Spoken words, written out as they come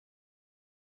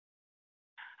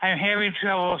I'm having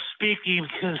trouble speaking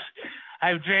because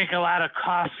I've drank a lot of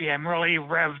coffee. I'm really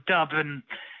revved up and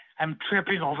I'm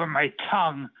tripping over my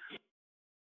tongue.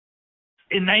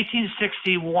 In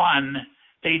 1961,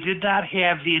 they did not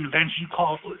have the invention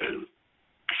called,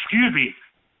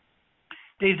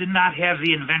 they did not have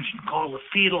the invention called a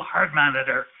fetal heart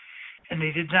monitor, and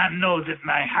they did not know that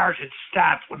my heart had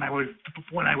stopped when I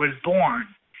was born.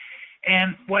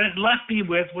 And what it left me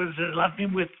with was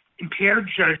impaired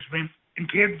judgment,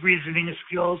 impaired reasoning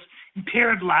skills,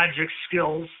 impaired logic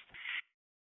skills,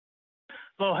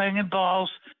 low-hanging balls.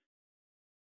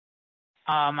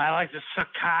 I like to suck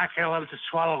cock. I love to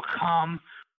swallow cum.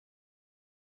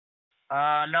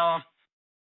 No.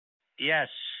 Yes.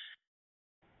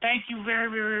 Thank you very,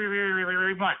 very, very,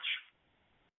 very much.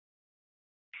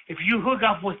 If you hook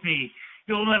up with me,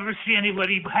 you'll never see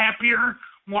anybody happier,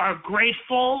 more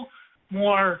grateful,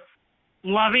 more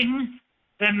loving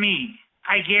than me.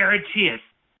 I guarantee it.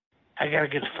 I gotta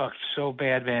get fucked so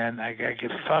bad, man. I gotta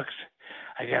get fucked.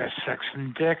 I gotta suck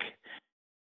some dick.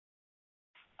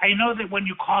 I know that when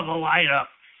you call the line up,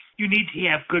 you need to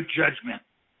have good judgment.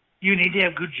 You need to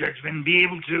have good judgment and be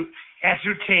able to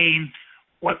ascertain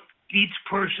what each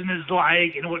person is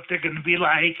like and what they're going to be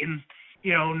like, and,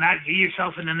 you know, not get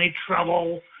yourself in any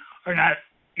trouble or not,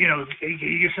 you know, get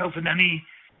yourself in any,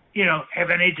 you know, have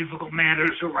any difficult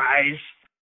matters arise.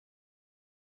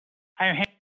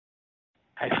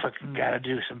 I fucking gotta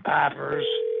do some poppers.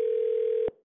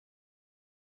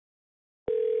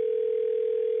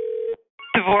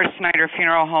 Divorce Snyder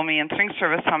Funeral Home Answering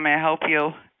Service. How may I help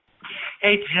you?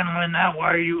 Hey, gentlemen, how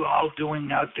are you all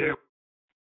doing out there?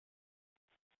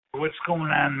 What's going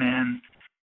on, man?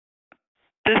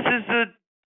 This is a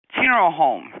funeral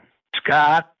home.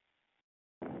 Scott?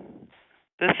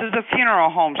 This is a funeral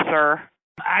home, sir.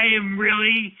 I am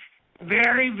really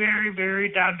very, very, very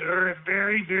down to earth,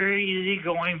 very, very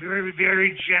easygoing, very,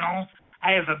 very gentle.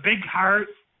 I have a big heart.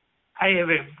 I have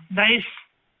a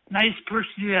nice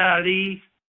personality.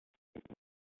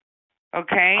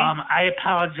 Okay. I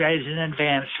apologize in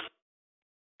advance.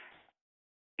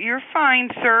 You're fine,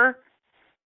 sir.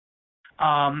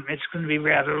 It's going to be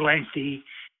rather lengthy,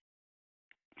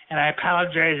 and I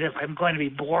apologize if I'm going to be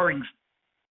boring.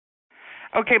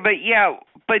 Okay, but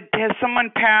has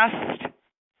someone passed?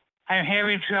 I'm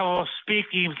having trouble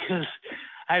speaking because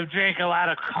I've drank a lot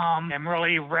of cum. I'm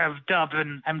really revved up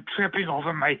and I'm tripping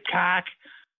over my cock.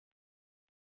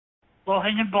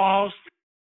 Low-hanging balls.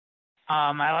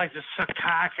 I like to suck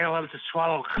cock. I love to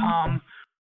swallow cum.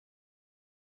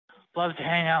 Love to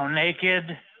hang out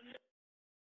naked.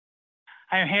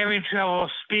 I'm having trouble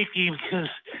speaking because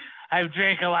I've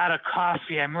drank a lot of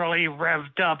coffee. I'm really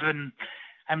revved up and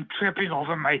I'm tripping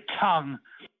over my tongue.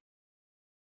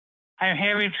 I'm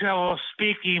having trouble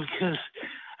speaking because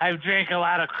I've drank a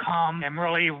lot of cum. I'm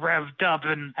really revved up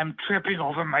and I'm tripping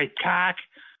over my cock.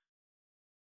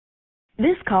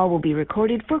 This call will be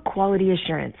recorded for quality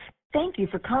assurance. Thank you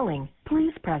for calling.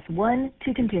 Please press 1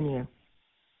 to continue.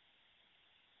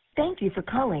 Thank you for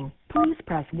calling. Please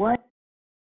press 1.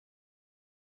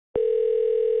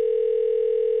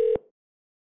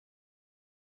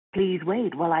 Please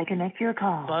wait while I connect your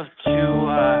call. Love to stand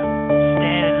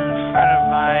in front of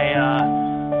my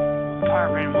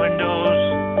apartment windows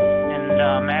and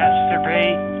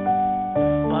masturbate.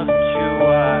 Love to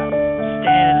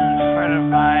stand in front of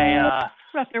my...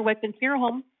 Ruffner Weapon Funeral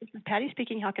Home. This is Patty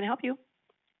speaking. How can I help you?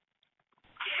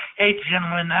 Hey,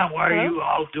 gentlemen, how are you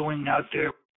all doing out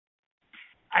there?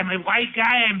 I'm a white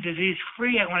guy. I'm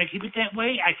disease-free. I want to keep it that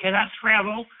way. I cannot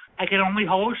travel. I can only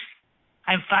host.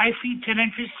 I'm 5 feet 10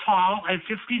 inches tall. I'm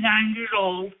 59 years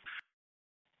old.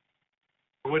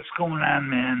 What's going on,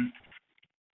 man?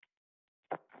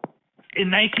 In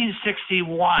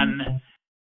 1961,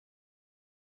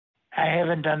 I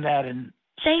haven't done that in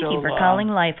Thank so you for long. calling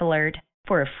Life Alert.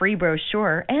 For a free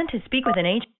brochure and to speak with an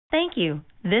agent, thank you.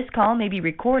 This call may be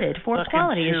recorded for Looking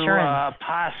quality to, assurance.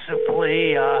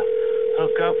 possibly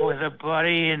hook up with a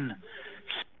buddy and...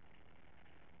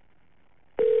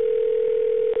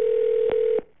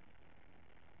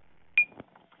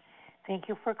 Thank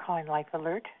you for calling Life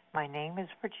Alert. My name is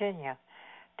Virginia.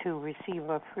 To receive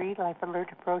a free Life Alert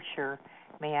brochure,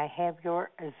 may I have your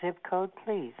zip code,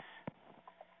 please?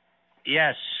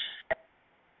 Yes.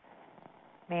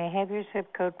 May I have your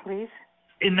zip code, please?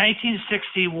 In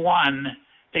 1961,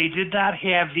 they did not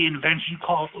have the invention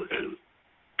called...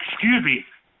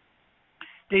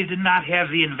 They did not have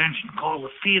the invention called a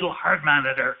fetal heart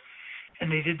monitor,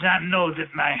 and they did not know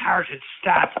that my heart had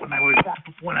stopped when I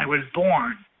was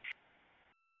born.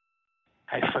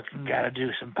 I fucking gotta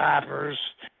do some poppers.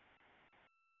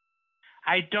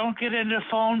 I don't get into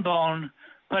phone bone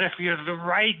But if you're the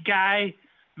right guy,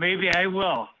 maybe I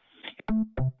will.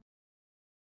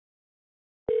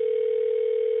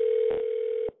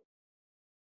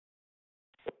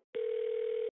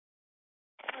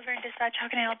 Laverne Dispatch, how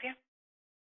can I help you?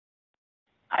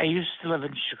 I used to live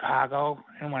in Chicago,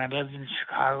 and when I lived in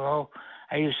Chicago,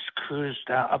 I used to cruise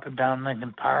up and down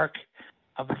Lincoln Park,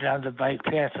 up and down the bike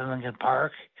path in Lincoln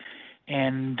Park,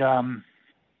 and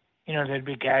there'd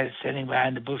be guys sitting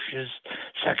behind the bushes,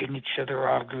 sucking each other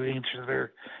off, giving each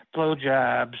other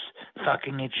blowjobs,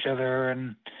 fucking each other,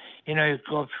 and you'd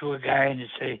go up to a guy and you'd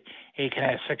say, "Hey, can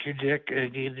I suck your dick?"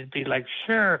 And he'd be like,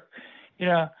 "Sure,"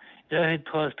 Then he'd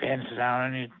pull his pants down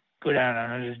and he'd go down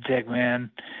on his dick, man.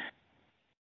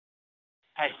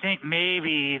 I think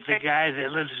maybe the guy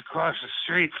that lives across the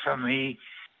street from me,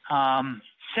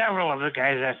 several of the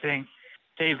guys, I think,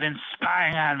 they've been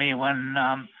spying on me when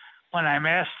I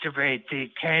masturbate.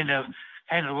 They kind of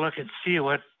look and see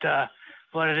what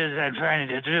it is I'm trying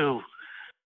to do.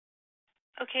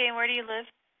 Okay, and where do you live?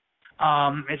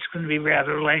 It's going to be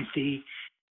rather lengthy.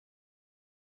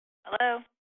 Hello?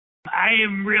 I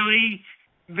am really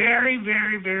very,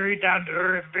 very, very down to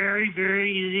earth, very,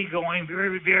 very easygoing,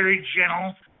 very, very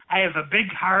gentle. I have a big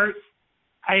heart.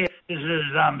 This is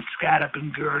Scott up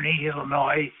in Gurney,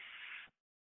 Illinois.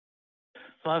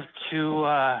 Love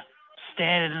to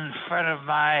stand in front of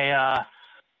my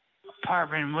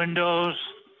apartment windows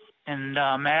and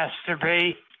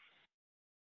masturbate.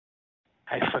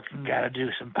 I fucking gotta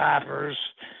do some poppers.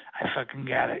 I fucking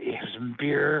gotta have some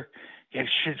beer, get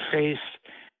shit-faced.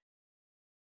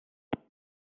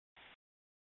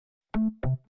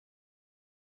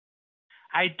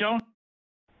 I don't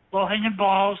low-hanging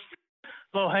balls.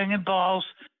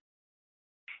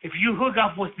 If you hook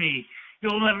up with me,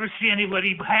 you'll never see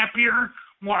anybody happier,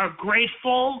 more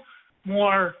grateful,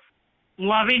 more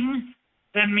loving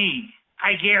than me.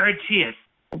 I guarantee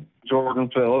it. Jordan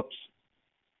Phillips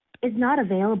is not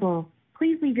available.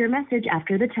 Please leave your message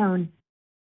after the tone.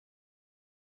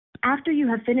 After you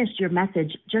have finished your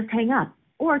message, just hang up.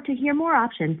 Or to hear more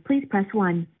options, please press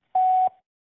 1.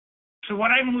 So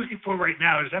what I'm looking for right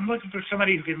now is I'm looking for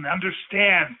somebody who can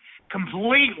understand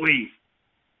completely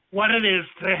what it is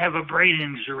to have a brain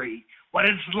injury, what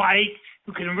it's like,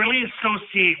 who can really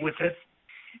associate with it,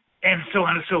 and so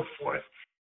on and so forth.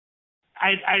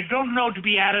 I don't know, to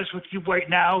be honest with you right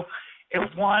now,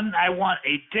 if I want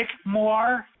a dick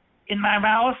more in my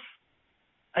mouth,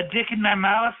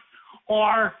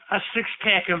 or a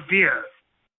 6-pack of beer.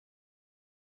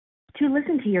 To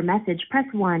listen to your message, press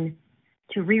 1.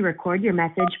 To re-record your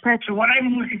message, press... So what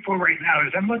I'm looking for right now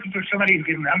is I'm looking for somebody who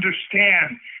can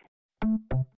understand.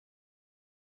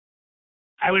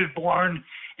 I was born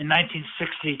in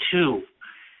 1962.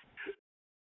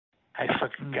 I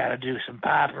fucking gotta do some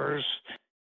poppers.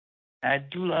 I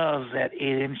do love that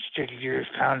 8-inch dick of yours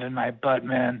found in my butt,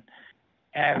 man.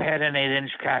 I've had an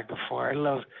 8-inch cock before. I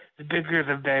love the bigger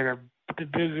the better. The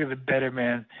bigger the better,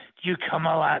 man. Do you come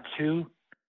a lot too?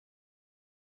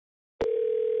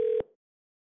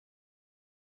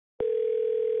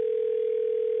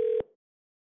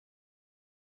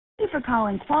 Thank you for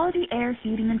calling Quality Air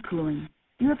Heating and Cooling.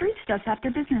 You have reached us after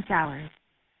business hours.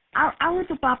 Our hours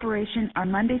of operation are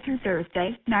Monday through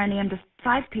Thursday, 9 a.m. to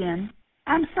 5 p.m.,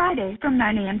 and Friday from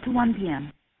 9 a.m. to 1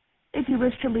 p.m. If you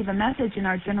wish to leave a message in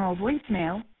our general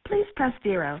voicemail, please press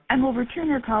 0 and we'll return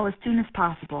your call as soon as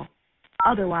possible.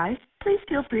 Otherwise, please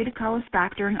feel free to call us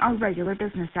back during our regular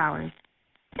business hours.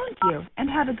 Thank you, and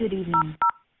have a good evening.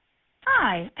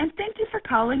 Hi, and thank you for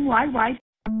calling YY.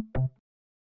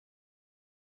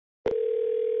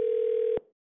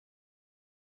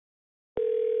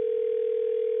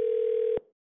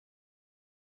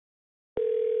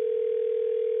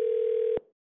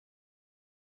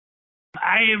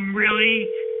 I am really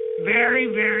very,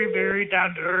 very, very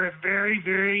down to earth, very,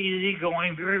 very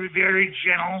easygoing, very, very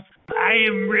gentle. I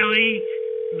am really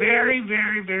very,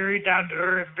 very, very down to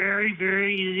earth, very,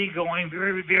 very easygoing,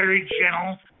 very, very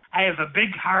gentle. I have a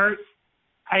big heart.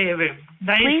 I have a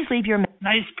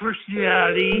nice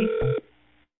personality.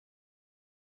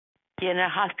 General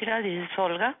Hospital, this is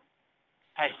Olga.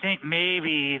 I think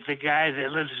maybe the guy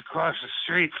that lives across the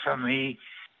street from me,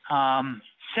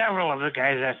 several of the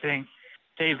guys, I think,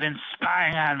 they've been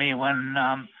spying on me when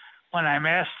I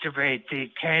masturbate.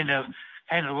 They kind of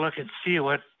look and see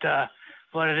what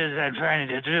it is I'm trying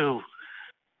to do.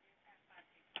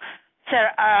 Sir,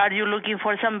 are you looking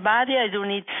for somebody? I do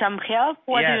need some help.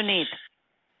 What do you need?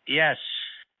 Yes.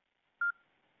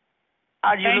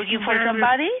 Are you looking for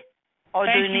somebody? Or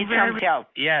do you need some help?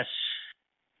 Yes.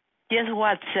 Yes,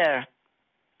 what, sir?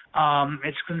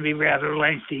 It's going to be rather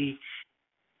lengthy.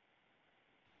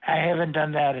 I haven't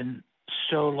done that in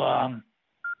so long.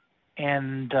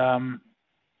 And,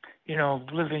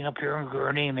 living up here in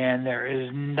Gurney, man, there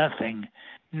is nothing,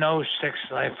 no sex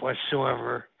life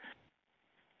whatsoever.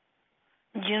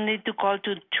 You need to call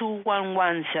to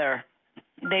 211, sir.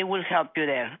 They will help you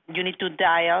there. You need to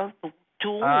dial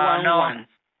 211. No.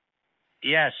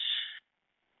 Yes.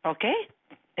 Okay?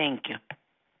 Thank you.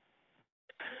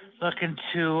 Looking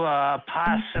to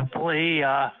possibly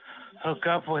hook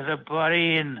up with a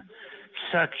buddy and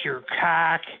suck your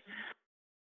cock.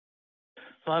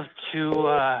 Love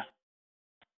to...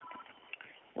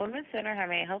 Women's Center, how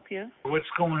may I help you? What's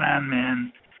going on,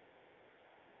 man?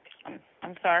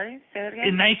 I'm sorry, say that again?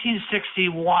 In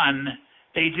 1961,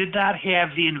 they did not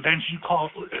have the invention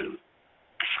called...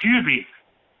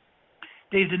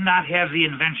 They did not have the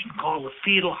invention called a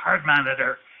fetal heart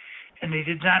monitor, and they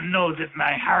did not know that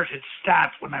my heart had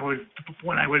stopped when I was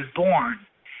born.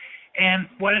 And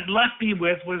what it left me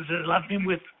with was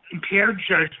impaired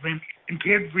judgment,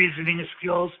 impaired reasoning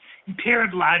skills,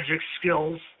 impaired logic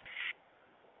skills.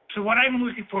 So what I'm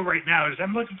looking for right now is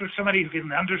I'm looking for somebody who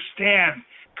can understand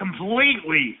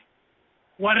completely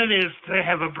what it is to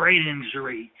have a brain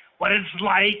injury, what it's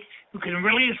like, who can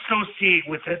really associate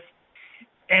with it,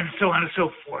 and so on and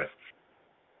so forth.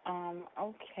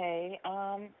 Okay.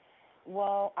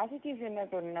 Well, I could give you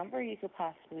another number you could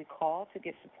possibly call to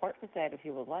get support with that if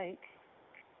you would like.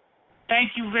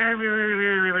 Thank you very, very,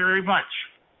 very, very much.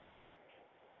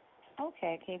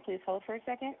 Okay. Can you please hold for a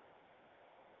second?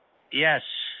 Yes.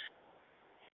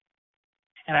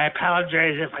 And I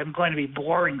apologize if I'm going to be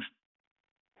boring.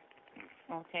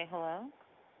 Okay, hello?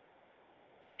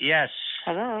 Yes.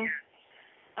 Hello?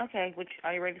 Okay,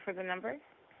 are you ready for the number?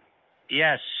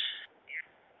 Yes.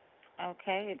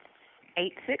 Okay, it's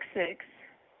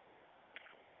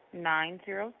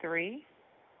 866-903-3787.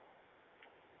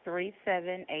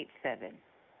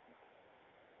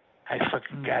 I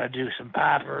fucking gotta do some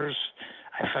poppers.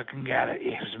 I fucking gotta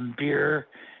have some beer,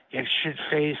 get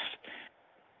shit-faced.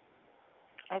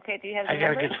 Okay, do you have the I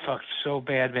gotta number? get fucked so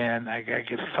bad, man. I gotta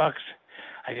get fucked.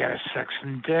 I gotta suck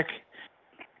some dick.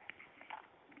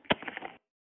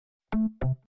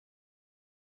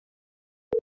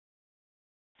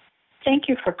 Thank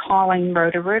you for calling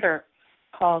Roto-Rooter.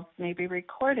 Calls may be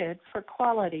recorded for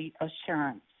quality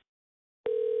assurance.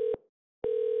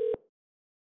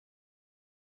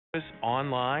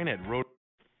 Online at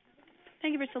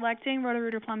Thank you for selecting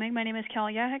Roto-Rooter Plumbing. My name is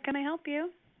Kalia. How can I help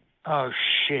you? Oh,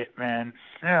 shit, man.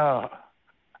 No.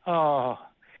 Oh,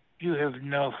 you have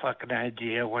no fucking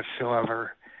idea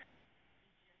whatsoever.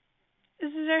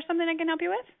 Is there something I can help you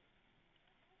with?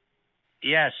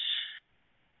 Yes.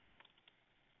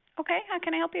 Okay, how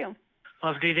can I help you?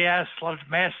 Love to eat ass, love to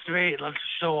masturbate, love to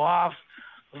show off,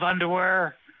 love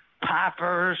underwear,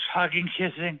 poppers, hugging,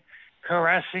 kissing,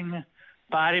 caressing,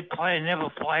 body play, nipple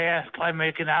play, ass play,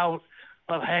 making out,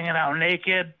 love hanging out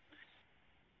naked.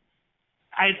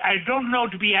 I don't know,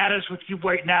 to be honest with you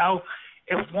right now,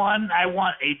 if I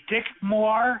want a dick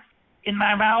more in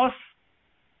my mouth,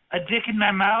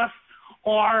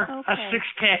 or a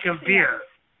 6-pack of beer.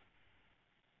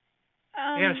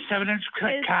 I got a 7-inch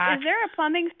cock. Is there a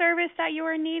plumbing service that you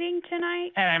are needing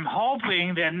tonight? And I'm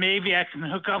hoping that maybe I can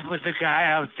hook up with a guy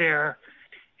out there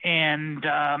and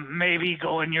maybe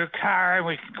go in your car and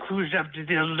we can cruise up to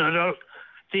the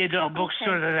adult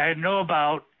bookstore that I know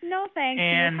about. No, thank you.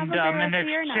 And Have a great in rest of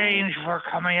your exchange night. for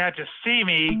coming out to see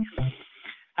me,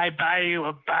 I buy you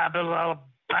a bottle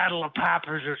of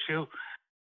poppers or two.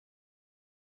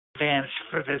 Advance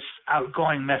for this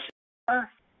outgoing message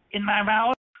in my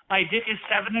mouth. My dick is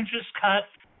 7 inches cut.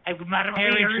 I'm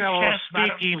having trouble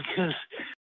speaking because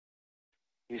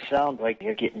you sound like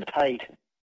you're getting tight.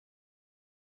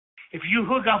 If you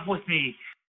hook up with me,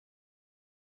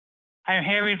 I'm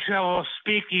having trouble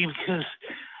speaking because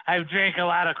I've drank a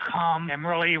lot of cum. I'm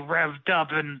really revved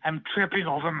up and I'm tripping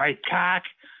over my cock.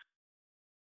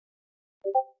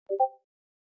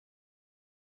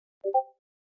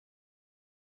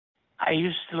 I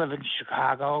used to live in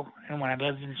Chicago, and when I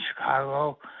lived in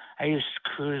Chicago, I used to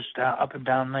cruise up and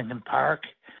down Lincoln Park,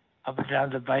 up and down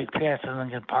the bike path in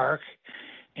Lincoln Park,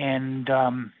 and,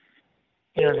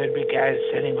 there'd be guys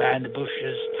sitting behind the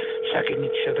bushes, sucking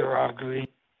each other off green.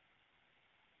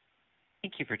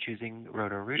 Thank you for choosing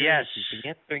Roto-Rooter. Yes. This is the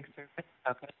answering service.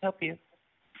 How can I help you?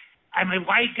 I'm a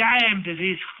white guy. I'm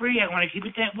disease-free. I want to keep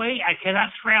it that way. I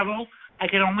cannot travel. I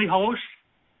can only host.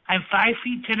 I'm 5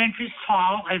 feet 10 inches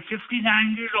tall. I'm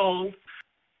 59 years old.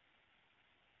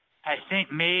 I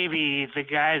think maybe the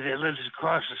guy that lives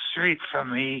across the street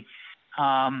from me,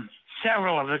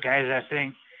 several of the guys, I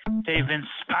think, they've been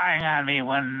spying on me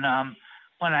when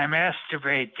I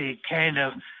masturbate. They kind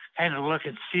of look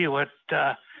and see what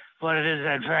it is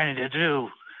I'm trying to do.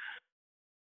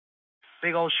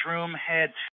 Big old shroom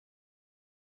head.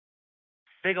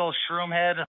 Big old shroom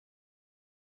head.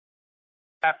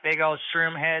 Big old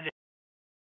shroom head.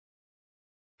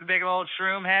 Big old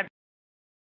shroom head.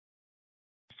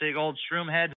 Big old shroom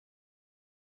head.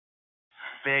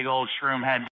 Big old shroom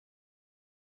head.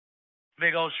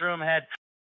 Big old shroom head.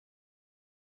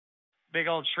 Big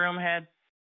old shroom head.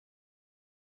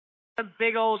 A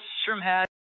big old shroom head.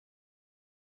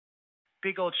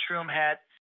 Big old shroom head.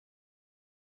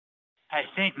 I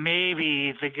think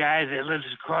maybe the guy that lives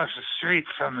across the street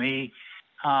from me,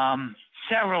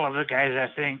 several of the guys, I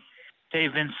think,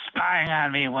 they've been spying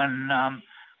on me when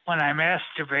I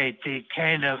masturbate. They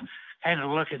kind of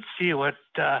look and see what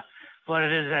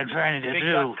it is I'm trying to Big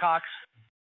do. duck cocks.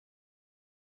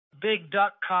 Big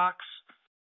duck cocks.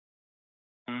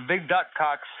 Big duck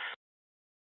cocks.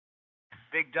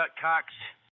 Big duck cocks.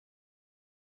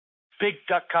 Big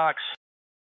duck cocks.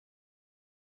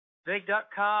 Big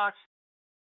duck cocks.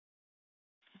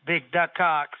 Big duck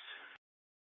cocks.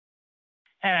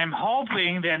 And I'm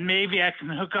hoping that maybe I can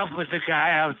hook up with the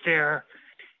guy out there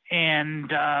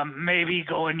and maybe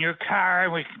go in your car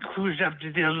and we can cruise up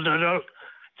to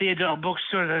the adult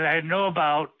bookstore that I know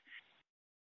about.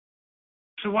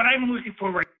 So what I'm looking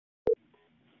for right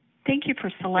Thank you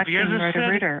for selecting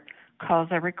Roto-Rooter.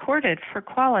 Calls are recorded for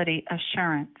quality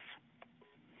assurance.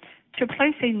 To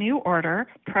place a new order,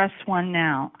 press 1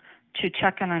 now. To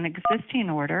check on an existing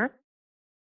order,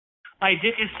 my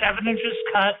dick is 7 inches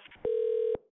cut.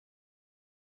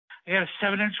 I got a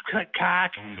 7-inch cut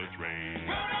cock.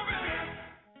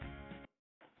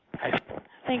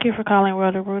 Thank you for calling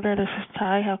Roto-Rooter. This is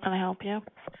Ty. How can I help you?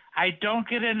 I don't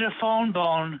get into phone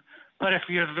bone, but if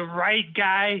you're the right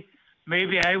guy,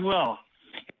 maybe I will.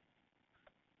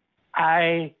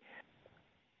 I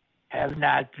have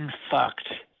not been fucked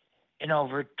in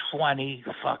over 20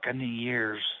 fucking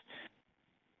years.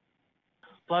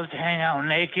 Love to hang out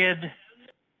naked.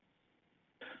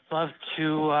 Love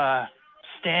to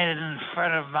stand in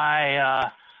front of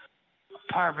my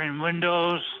apartment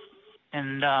windows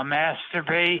and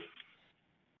masturbate.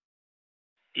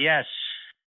 Yes.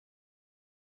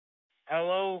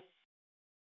 Hello?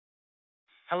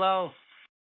 Hello?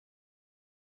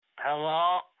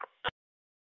 Hello?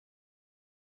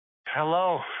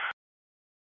 Hello?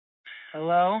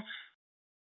 Hello?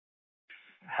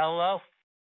 Hello?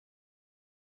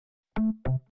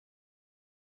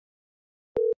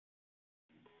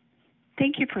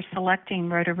 thank you for selecting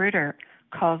Roto-Rooter.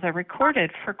 Calls are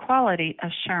recorded for quality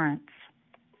assurance.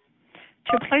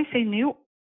 To place a new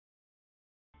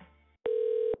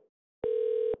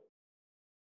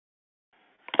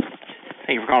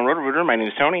Thank you for calling Roto-Rooter. My name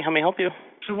is Tony. How may I help you?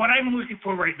 So what I'm looking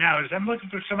for right now is I'm looking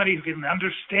for somebody who can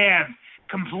understand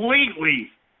completely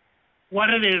what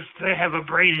it is to have a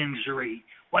brain injury,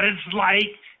 what it's like,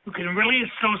 who can really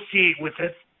associate with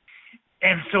it,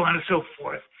 and so on and so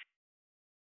forth.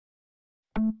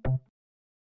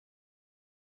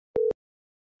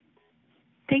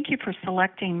 Thank you for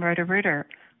selecting Roto-Rooter.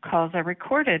 Calls are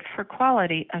recorded for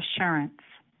quality assurance.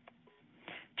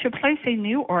 To place a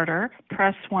new order,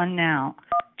 press 1 now.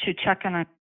 To check on a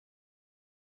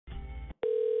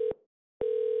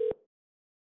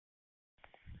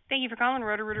Thank you for calling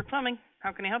Roto-Rooter Plumbing.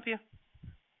 How can I help you?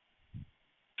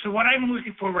 So what I'm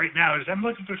looking for right now is I'm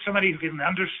looking for somebody who can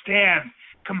understand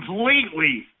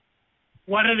completely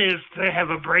what it is to have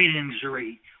a brain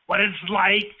injury, what it's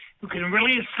like, who can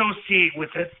really associate with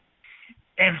it,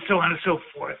 and so on and so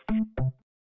forth.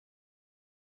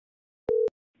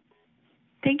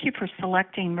 Thank you for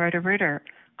selecting Roto-Rooter.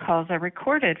 Calls are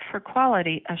recorded for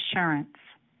quality assurance.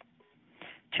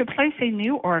 To place a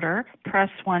new order, press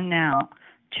 1 now.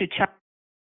 To check.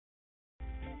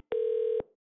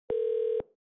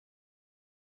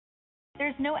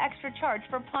 There's no extra charge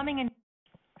for plumbing and...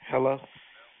 Hello?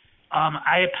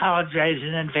 I apologize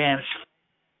in advance.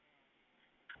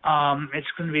 It's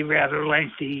going to be rather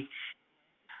lengthy.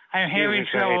 I'm having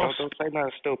trouble. Don't say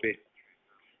nothing stupid.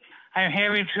 I'm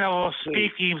having trouble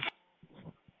speaking.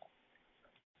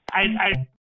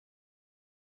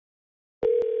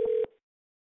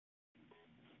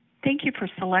 Thank you for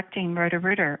selecting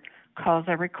Roto-Rooter. Calls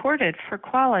are recorded for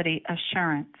quality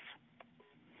assurance.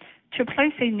 To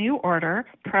place a new order,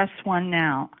 press 1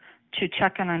 now. To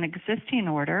check on an existing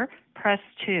order, press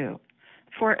 2.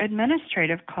 For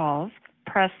administrative calls,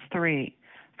 press 3.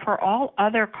 For all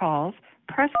other calls,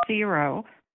 press 0.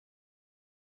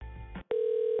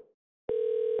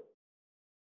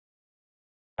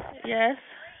 Yes.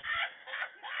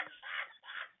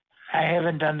 I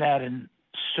haven't done that in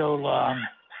so long,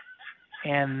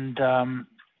 and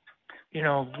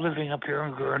living up here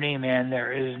in Gurney, man,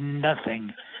 there is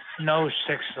nothing, no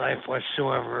sex life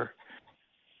whatsoever.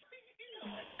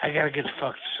 I gotta get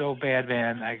fucked so bad,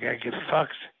 man. I gotta get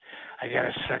fucked. I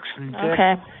gotta suck some dick.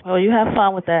 Okay. Well, you have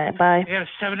fun with that. Bye. I got a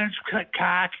 7-inch cut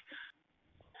cock.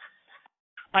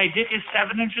 My dick is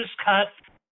 7 inches cut.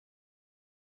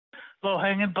 Low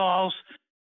hanging balls.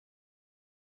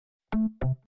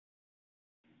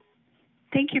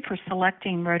 Thank you for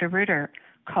selecting Roto-Rooter.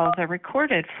 Calls are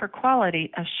recorded for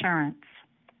quality assurance.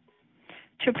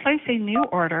 To place a new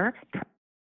order,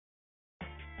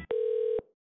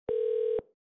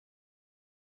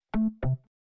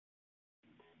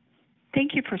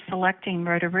 thank you for selecting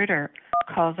Roto-Rooter.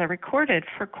 Calls are recorded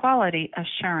for quality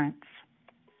assurance.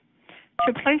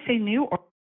 To place a new order,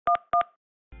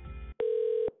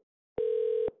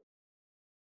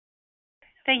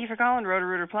 Thank you for calling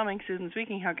Roto-Rooter Plumbing. Susan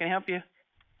speaking. How can I help you?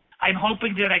 I'm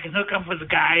hoping that I can hook up with a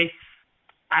guy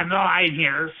on the line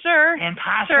here. Sir, and sir,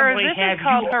 possibly this have is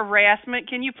called you. harassment.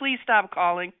 Can you please stop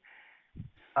calling?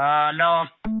 No.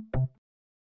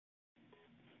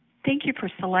 thank you for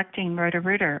selecting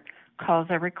Roto-Rooter. Calls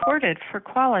are recorded for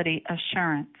quality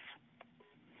assurance.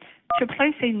 To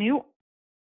place a new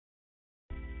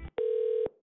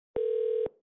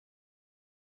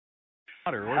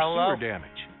water or Hello? sewer damage.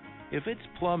 If it's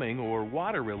plumbing or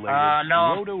water related,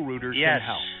 no. Roto-Rooter Yes. can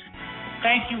help.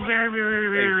 Thank you very, very,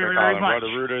 Thanks very, for very calling much.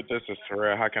 Roto-Rooter. This is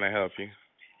Terrell. How can I help you?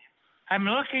 I'm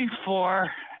looking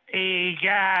for a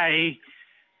guy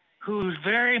who's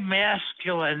very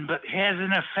masculine but has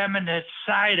an effeminate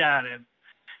side on him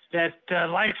that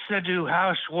likes to do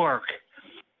housework.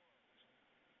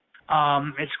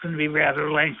 It's going to be rather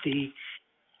lengthy.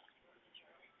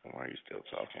 Why are you still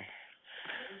talking?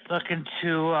 Looking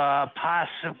to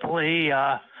possibly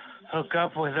hook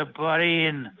up with a buddy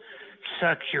and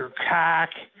suck your cock.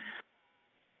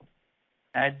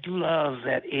 I'd love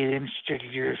that 8-inch stick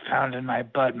of yours found in my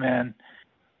butt, man.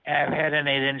 I've had an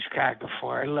 8-inch cock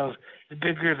before. I love the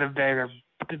bigger the better.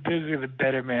 The bigger the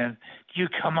better, man. Do you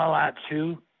come a lot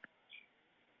too?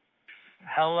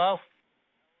 Hello?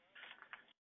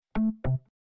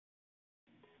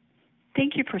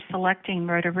 Thank you for selecting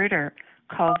Roto-Rooter.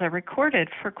 Calls are recorded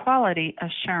for quality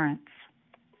assurance.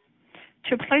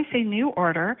 To place a new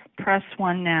order, press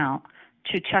 1 now.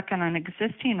 To check on an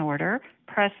existing order,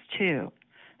 press 2.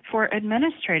 For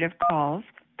administrative calls,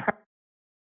 press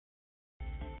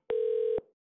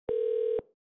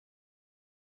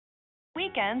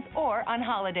Weekends or on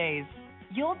holidays.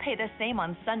 You'll pay the same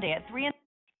on Sunday at 3 and...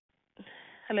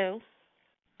 Hello.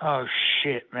 Oh,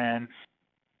 shit, man.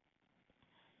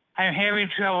 I'm having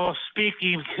trouble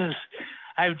speaking because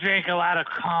I've drank a lot of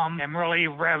cum. I'm really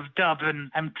revved up and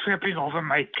I'm tripping over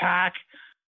my cock.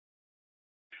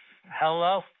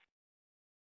 Hello?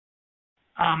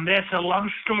 That's a long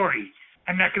story.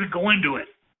 I'm not going to go into it.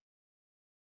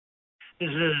 This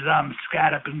is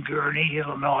Scott up in Gurney,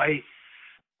 Illinois.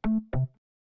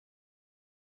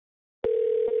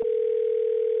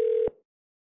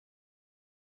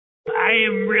 I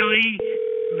am really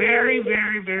very,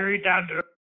 very, very down to...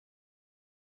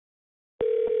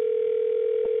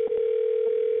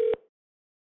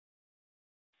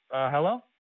 Hello?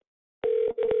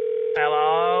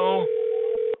 Hello?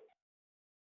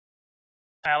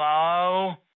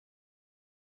 Hello?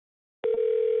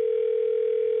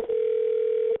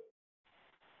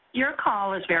 Your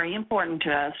call is very important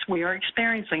to us. We are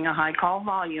experiencing a high call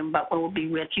volume, but we will be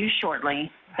with you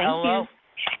shortly. Thank Hello? you.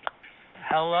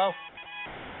 Hello?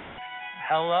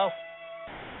 Hello?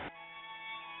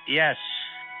 Yes.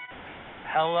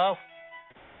 Hello?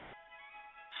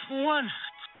 One.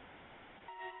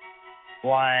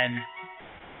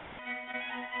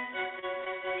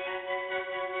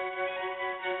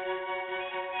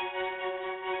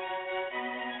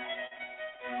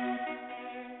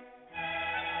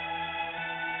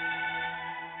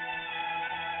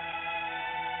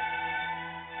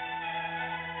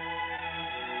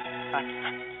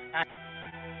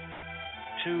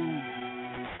 Two.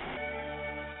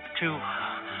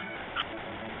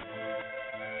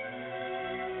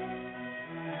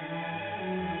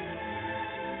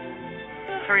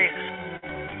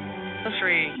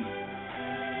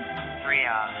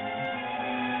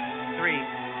 Three.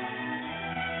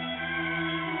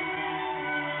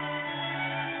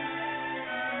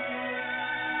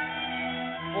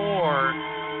 Four.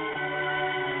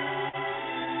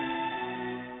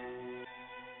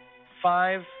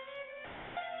 5.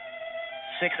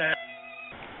 6.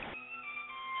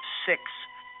 6.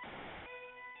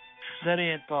 Steady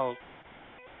and bolt.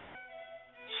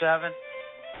 7. 8.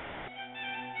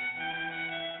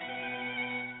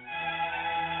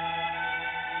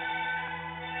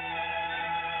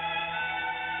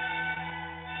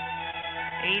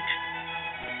 8.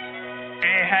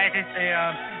 Hey, I just say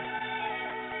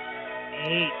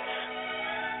 8.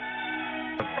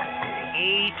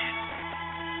 8.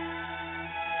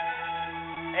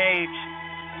 8.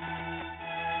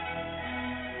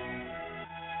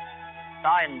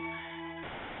 9.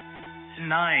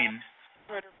 9.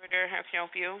 Rotor, how can I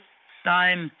help you?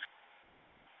 9.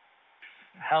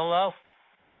 Hello?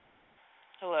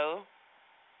 Hello?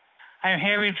 I'm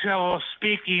having trouble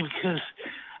speaking because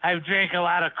I've drank a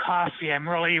lot of coffee. I'm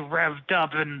really revved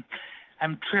up and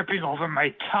I'm tripping over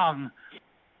my tongue.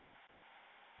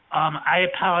 I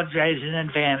apologize in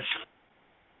advance.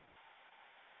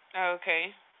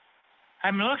 Okay.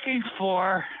 I'm looking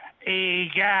for a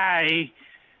guy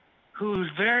who's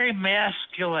very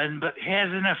masculine but has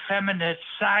an effeminate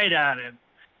side on him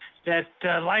that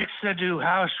likes to do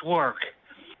housework.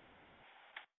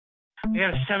 We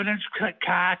got a 7-inch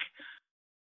cock.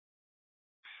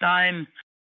 9.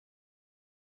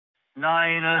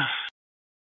 9.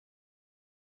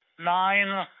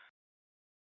 9.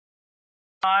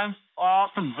 I'm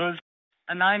awesome.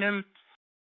 A 9 and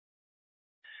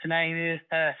 9 is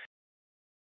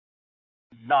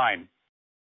 9.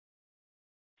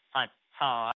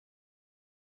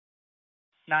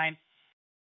 9.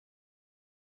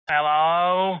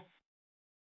 Hello.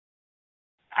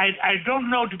 I don't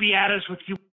know, to be honest with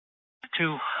you.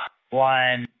 2,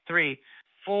 1, 3,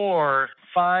 4,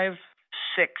 5,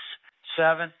 6,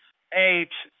 7, 8,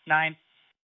 9.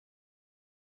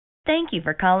 Thank you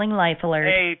for calling Life Alert.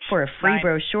 8, for a free 9,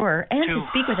 brochure and 2, to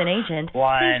speak with an agent,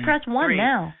 1, please press 1 3.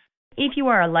 now. If you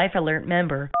are a Life Alert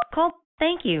member, call.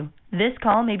 Thank you. This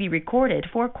call may be recorded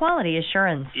for quality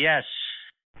assurance. Yes.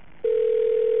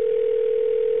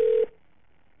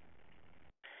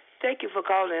 Thank you for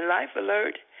calling Life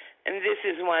Alert, and this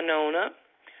is Winona.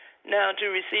 Now, to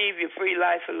receive your free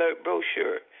Life Alert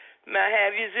brochure, may I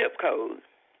have your zip code?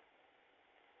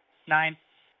 9,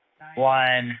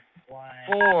 1,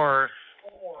 4,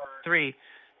 3,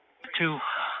 2.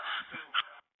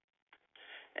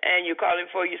 And you're calling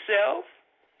for yourself?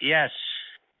 Yes.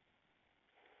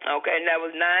 Okay, and that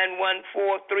was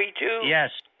 91432?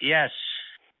 Yes. Yes.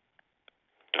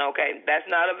 Okay, that's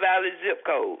not a valid zip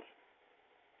code.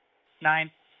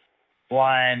 9,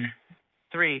 1,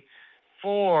 3,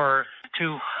 4,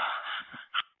 2.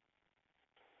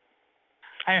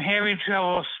 I'm having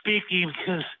trouble speaking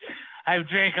because I've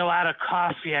drank a lot of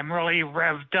coffee. I'm really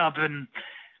revved up and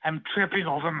I'm tripping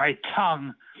over my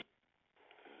tongue.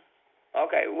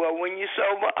 Okay, well, when you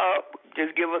sober up,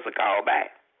 just give us a call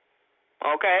back.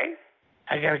 Okay?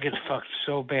 I gotta get fucked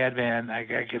so bad, man. I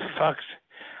gotta get fucked.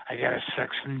 I gotta suck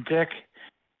some dick.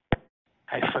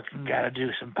 I fucking gotta do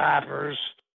some poppers.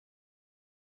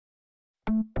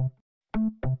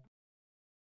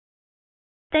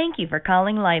 Thank you for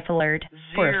calling Life Alert.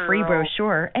 For a free 0.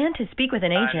 brochure and to speak with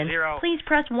an agent, 0. please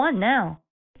press 1 now.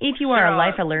 If you are 0. a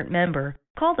Life Alert member,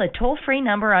 call the toll-free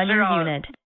number on 0. your unit.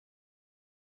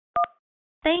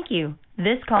 Thank you.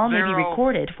 This call may be 0.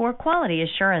 recorded for quality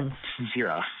assurance.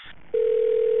 0.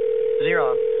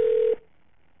 0.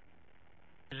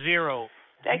 0.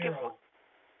 Thank you.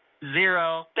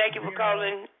 0. Thank you for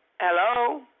calling.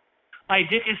 Hello? My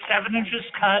dick is 7 inches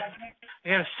cut. I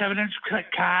got a 7-inch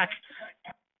cut cock.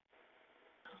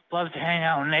 Love to hang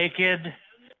out naked.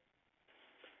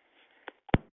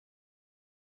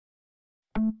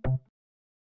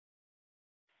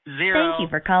 Thank you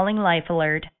for calling Life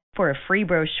Alert. For a free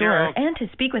brochure 0. and to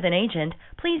speak with an agent,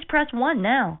 please press 1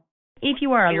 now. If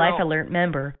you are a 0. Life Alert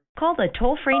member, call the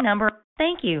toll-free number.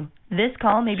 Thank you. This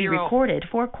call may be 0. recorded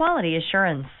for quality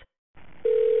assurance.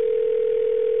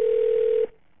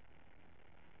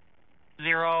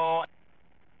 0.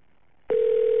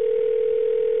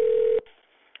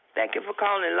 Thank you for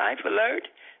calling Life Alert.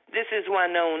 This is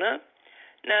Winona.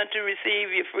 Now, to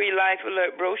receive your free Life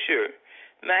Alert brochure,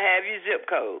 may I have your zip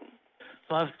code?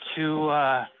 Love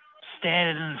to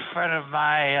stand in front of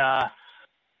my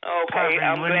Okay,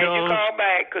 I'm glad you called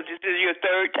back because this is your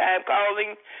third time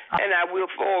calling, and I will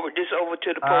forward this over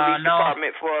to the police no.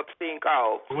 department for obscene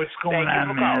call. What's going Thank you on,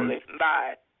 for man? calling.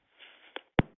 Bye.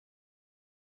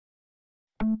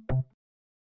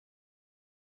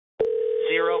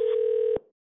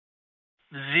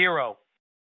 Zero.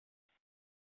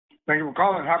 Thank you for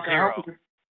calling. How can I help you?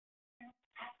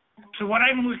 So what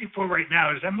I'm looking for right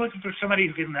now is I'm looking for somebody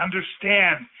who can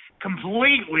understand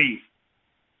completely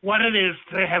what it is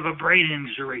to have a brain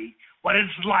injury, what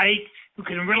it's like, who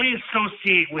can really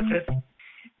associate with it,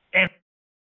 and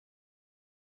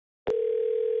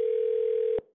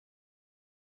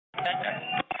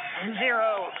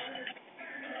Zero.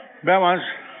 Belmont.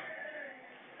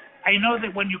 I know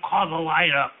that when you call the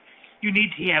line up, you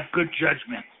need to have good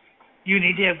judgment. You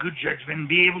need to have good judgment and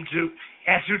be able to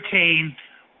ascertain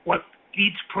what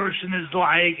each person is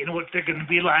like and what they're going to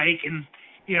be like, and,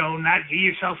 you know, not get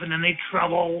yourself in any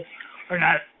trouble or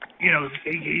not, you know,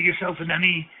 get yourself in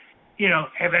any, you know,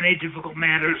 have any difficult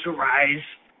matters arise.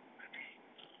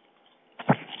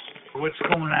 What's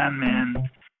going on, man?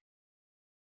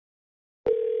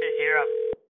 Zero.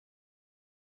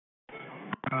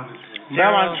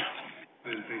 Zero.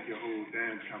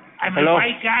 I'm Hello? a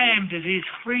white guy. I'm disease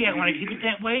free. I want to keep it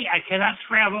that way. I cannot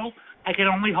travel. I can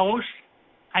only host.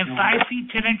 I'm 5 feet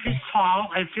 10 inches tall.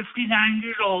 I'm 59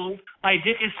 years old. My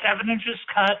dick is 7 inches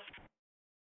cut.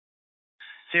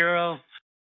 0.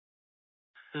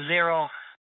 0.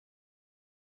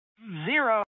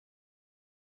 0.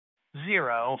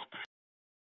 0.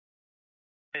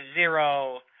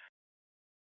 0.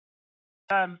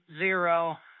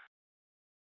 0.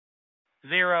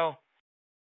 0.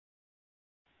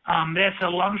 That's a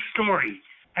long story.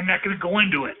 I'm not going to go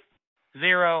into it.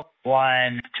 0.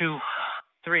 1, 2,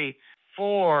 3,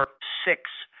 4, 6,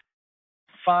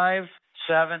 5,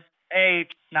 7, 8,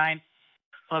 9.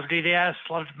 Love to eat ass.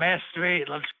 Love to masturbate.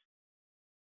 Love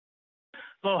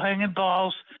low hanging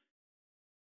balls.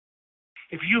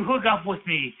 If you hook up with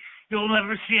me, you'll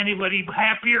never see anybody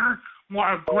happier,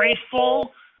 more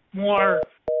grateful, more.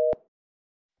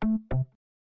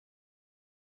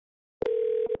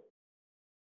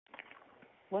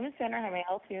 Women's Center, how may I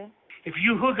help you? If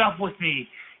you hook up with me,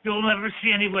 you'll never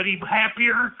see anybody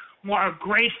happier, more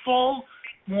grateful,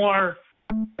 more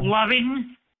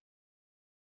loving.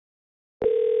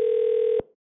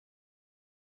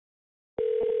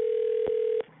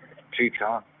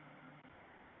 G-Con.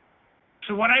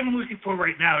 So what I'm looking for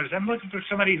right now is I'm looking for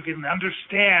somebody who can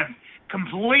understand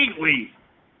completely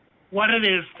what it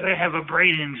is to have a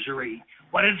brain injury,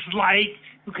 what it's like,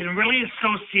 who can really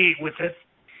associate with it,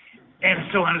 and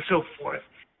so on and so forth.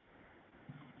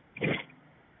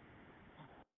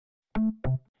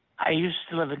 I used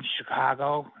to live in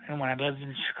Chicago, and when I lived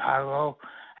in Chicago...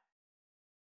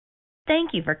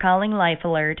 Thank you for calling Life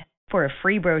Alert. For a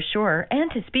free brochure and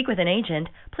to speak with an agent,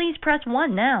 please press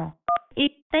 1 now.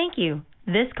 Thank you.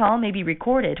 This call may be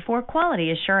recorded for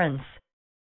quality assurance.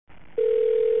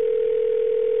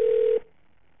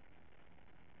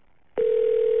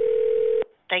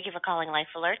 Thank you for calling Life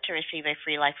Alert. To receive a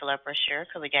free Life Alert brochure,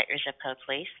 could we get your zip code,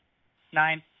 please?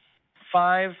 9,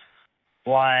 5,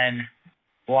 1,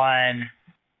 1,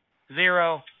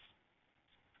 0.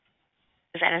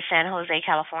 Is that in San Jose,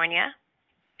 California?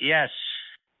 Yes.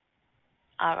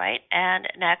 All right. And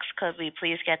next, could we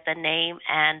please get the name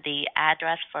and the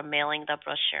address for mailing the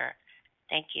brochure?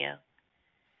 Thank you.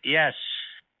 Yes.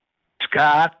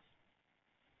 Scott.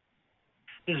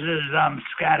 This is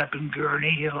Scott up in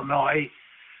Gurney, Illinois.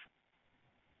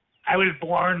 I was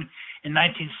born in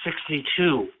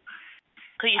 1962.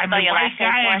 Could you I'm spell a your white last name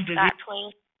guy. for I'm us, Scott,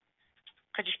 please?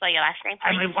 Could you spell your last name, please?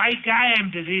 I'm a white guy.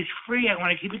 I'm disease free. I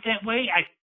want to keep it that way.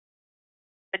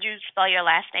 Could you spell your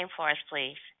last name for us,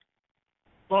 please?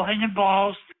 Low hanging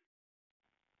balls.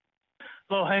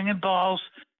 Low hanging balls.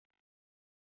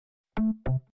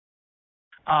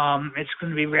 It's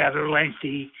going to be rather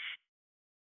lengthy.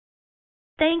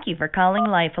 Thank you for calling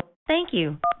Life. Thank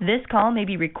you. This call may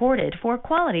be recorded for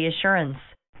quality assurance.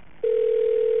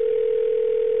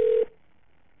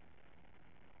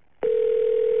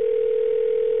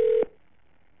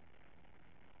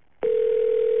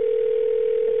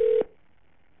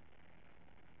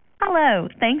 Hello,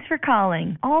 thanks for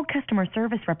calling. All customer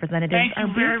service representatives Thank are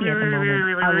you busy very, at the very, moment.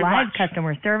 very, A very live much.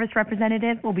 customer service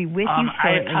representative will be with you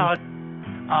shortly.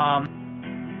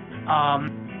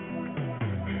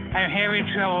 I'm having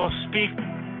trouble speak.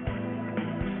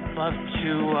 Love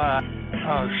to,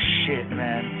 oh shit,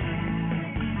 man.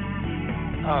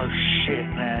 Oh shit,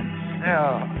 man.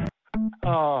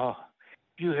 Oh,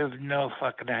 you have no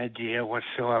fucking idea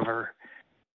whatsoever.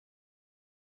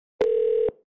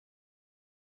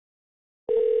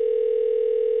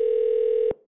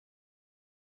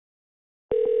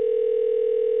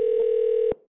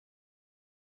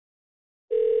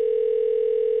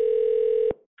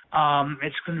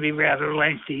 It's going to be rather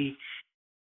lengthy.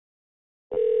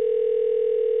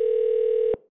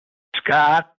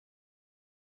 Scott.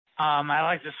 I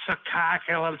like to suck cock.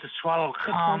 I love to swallow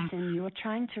cum. The person you are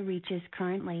trying to reach is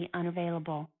currently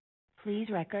unavailable. Please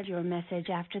record your message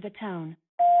after the tone.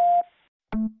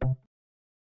 And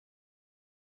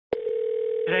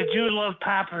I do love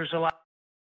poppers a lot.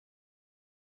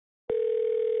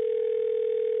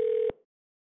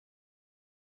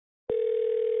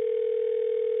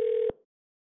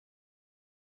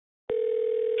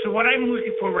 So what I'm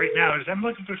looking for right now is I'm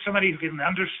looking for somebody who can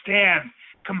understand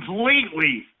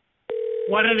completely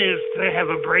what it is to have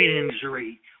a brain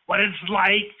injury, what it's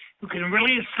like, who can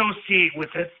really associate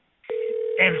with it,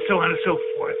 and so on and so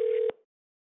forth.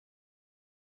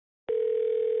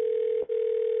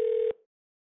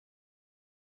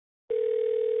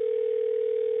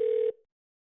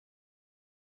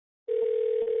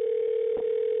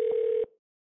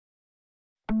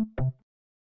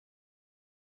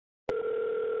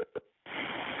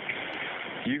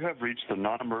 You have reached the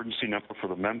non-emergency number for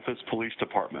the Memphis Police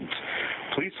Department.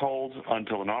 Please hold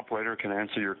until an operator can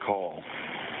answer your call.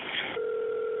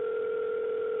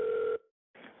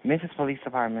 Memphis Police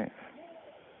Department.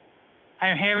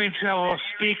 I'm having trouble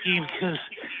speaking because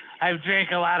I've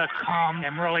drank a lot of cum.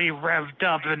 I'm really revved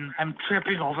up and I'm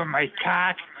tripping over my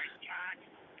cock.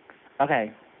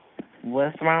 Okay.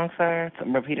 What's wrong, sir?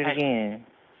 Repeat it again.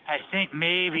 I think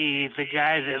maybe the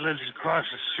guy that lives across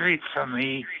the street from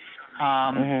me,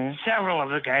 several of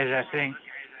the guys, I think,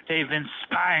 they've been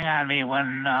spying on me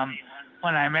when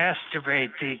I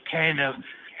masturbate. They kind of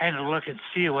look and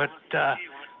see what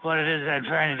it is I'm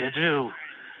trying to do.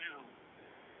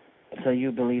 So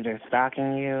you believe they're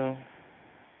stalking you?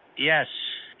 Yes.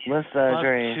 What's the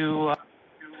address?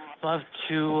 Love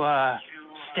to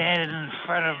stand in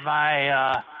front of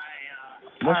my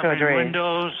What's your apartment address?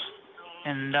 windows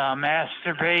and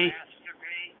masturbate.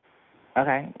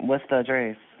 Okay. What's the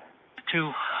address?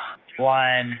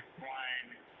 214.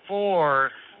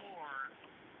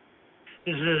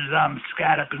 This is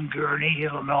Scott up in Gurney,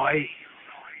 Illinois.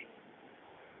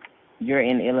 You're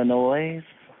in Illinois?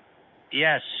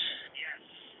 Yes.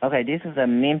 Okay, this is the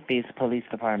Memphis Police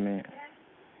Department.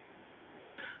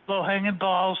 Low hanging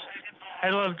balls. I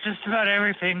love just about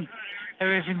everything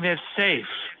that's safe.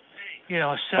 You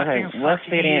know, Okay, sucking, what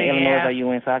fucking, city in eating Illinois ass. are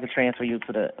you in so I can transfer you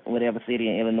to the whatever city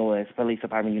in Illinois police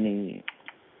department you need?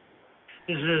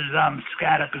 This is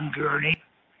Scott up in Gurney.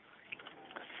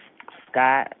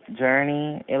 Scott,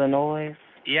 Journey, Illinois?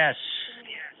 Yes.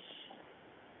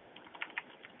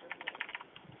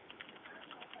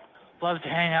 Love to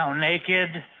hang out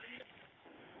naked.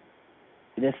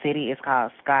 The city is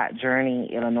called Scott Journey,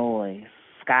 Illinois.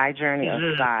 Sky Journey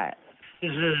or Scott?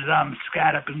 This is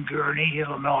Scott up in Gurney,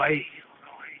 Illinois.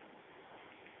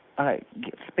 Okay,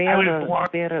 spell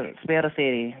the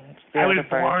city. I was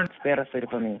born. Spell the city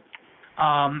for me.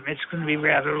 It's going to be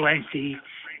rather lengthy.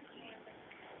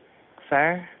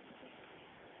 Sir?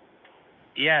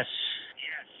 Yes.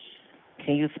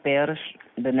 Can you spell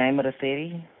the name of the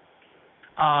city?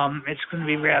 It's going to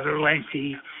be rather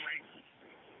lengthy.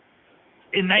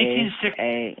 In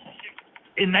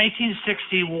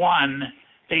 1961,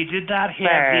 they did not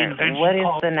have the invention what is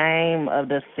called... the name of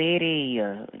the city?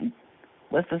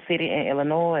 What's the city in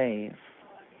Illinois?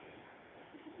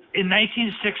 In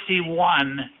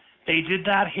 1961, they did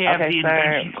not have the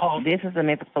invention called... This is the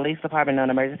Memphis Police Department on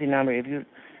emergency number. If you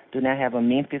do not have a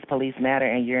Memphis police matter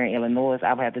and you're in Illinois,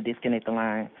 I will have to disconnect the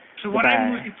line. So what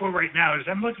I'm looking for right now is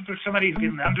I'm looking for somebody who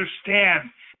can understand.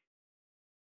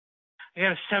 I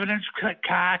got a 7-inch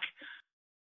cock.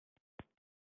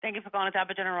 Thank you for calling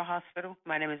Tampa General Hospital.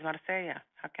 My name is Marcella.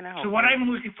 How can I help So you? what I'm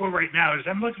looking for right now is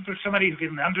I'm looking for somebody who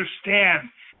can understand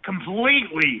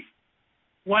completely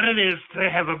what it is to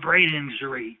have a brain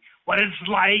injury, what it's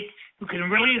like, who can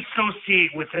really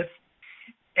associate with it,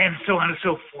 and so on and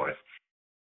so forth.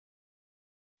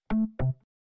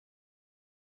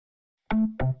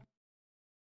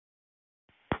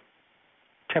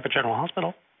 Tampa General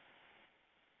Hospital.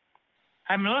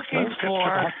 I'm looking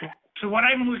for... So what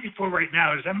I'm looking for right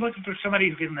now is I'm looking for somebody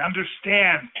who can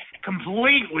understand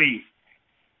completely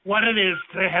what it is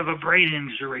to have a brain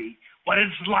injury, what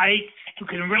it's like, who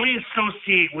can really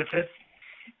associate with it,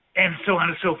 and so on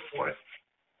and so forth.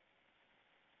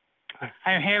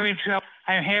 I'm having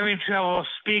trouble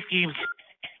speaking.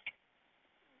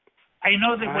 I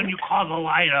know that when you call the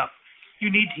line up,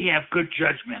 you need to have good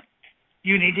judgment.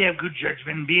 You need to have good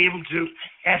judgment and be able to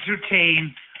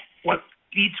ascertain what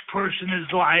each person is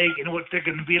like and what they're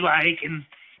going to be like, and,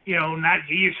 you know, not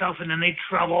get yourself in any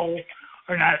trouble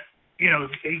or not, you know,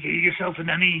 get yourself in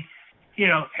any, you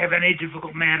know, have any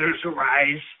difficult matters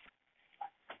arise.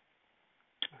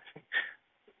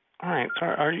 All right. So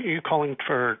are you calling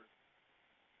for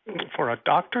a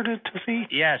doctor to see?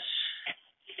 Yes.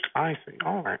 I see.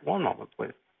 All right. One moment,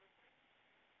 please.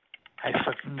 I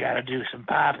fucking got to do some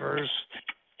poppers.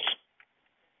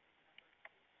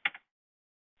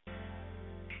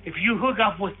 If you hook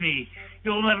up with me,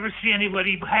 you'll never see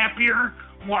anybody happier,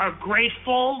 more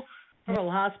grateful. Rural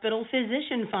Hospital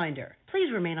Physician Finder.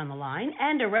 Please remain on the line,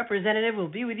 and a representative will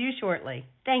be with you shortly.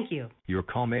 Thank you. Your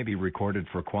call may be recorded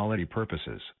for quality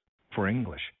purposes. For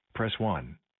English, press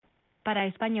 1. Para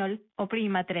español,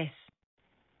 oprima 3.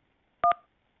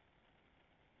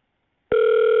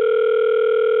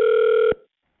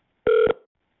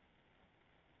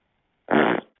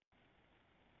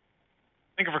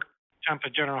 Thank you for Tampa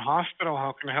General Hospital.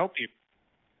 How can I help you?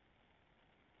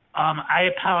 I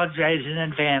apologize in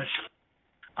advance.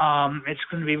 It's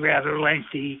going to be rather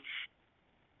lengthy.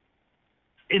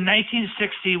 In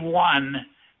 1961,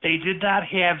 they did not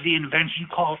have the invention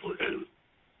called,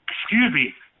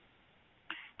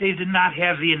 they did not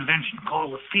have the invention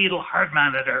called a fetal heart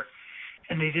monitor,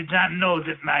 and they did not know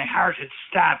that my heart had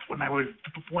stopped when I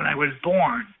was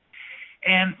born.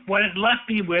 And what it left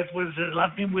me with was it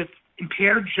left me with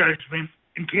impaired judgment,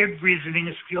 impaired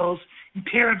reasoning skills,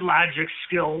 impaired logic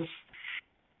skills.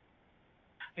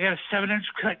 I got a 7-inch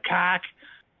cock,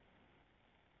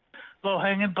 low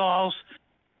hanging balls.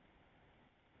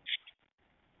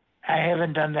 I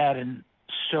haven't done that in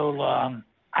so long.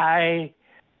 I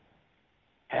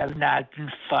have not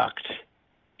been fucked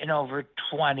in over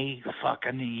 20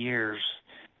 fucking years.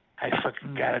 I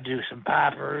fucking gotta do some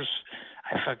poppers.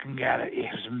 I fucking gotta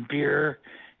have some beer,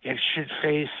 get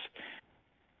shit-faced.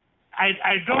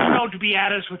 I don't know, to be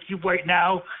honest with you right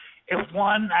now, if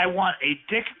I want a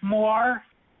dick more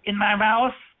in my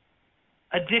mouth,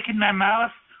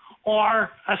 or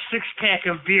a 6-pack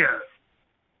of beer.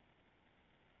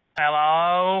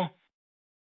 Hello?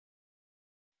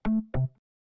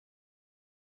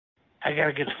 I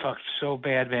gotta get fucked so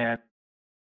bad, man.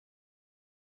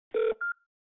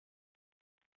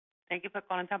 Thank you for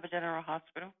calling Tampa General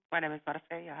Hospital. My name is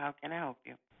Marcella. How can I help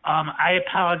you? I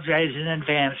apologize in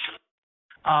advance.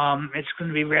 It's going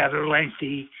to be rather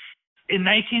lengthy. In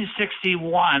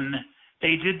 1961,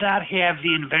 they did not have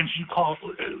the invention called,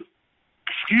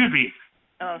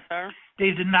 Hello, sir.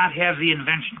 They did not have the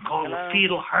invention called a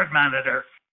fetal heart monitor.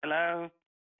 Hello?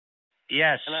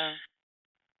 Yes. Hello?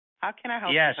 How can I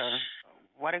help Yes. you, sir?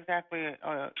 What exactly?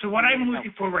 So what I'm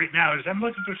looking for right now is I'm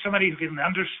looking for somebody who can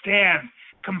understand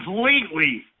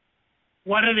completely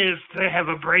what it is to have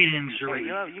a brain injury,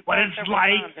 You what called it's several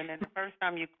like. times, and then the first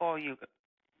time you call, you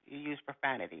use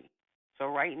profanity. So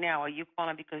right now, are you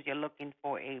calling because you're looking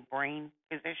for a brain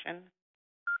physician?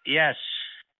 Yes.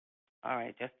 All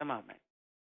right, just a moment.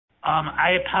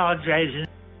 I apologize.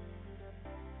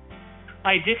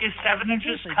 My dick is 7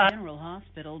 inches Tampa cut. General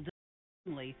Hospital,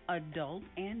 only adult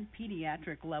and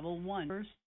pediatric level 1. First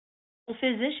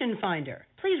Physician Finder.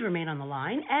 Please remain on the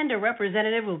line, and a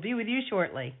representative will be with you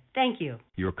shortly. Thank you.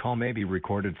 Your call may be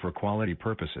recorded for quality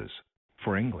purposes.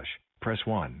 For English, press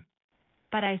 1.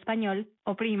 Para español,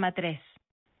 oprima 3.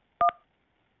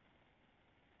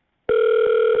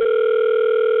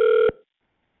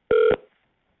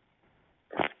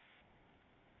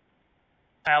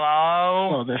 Hello?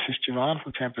 Hello, this is Javon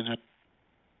from Tampa General.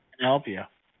 Can I help you?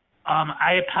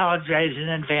 I apologize in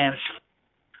advance.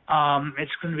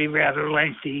 It's going to be rather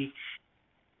lengthy.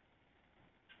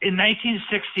 In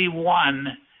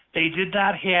 1961, they did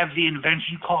not have the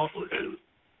invention called,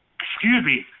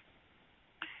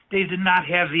 they did not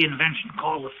have the invention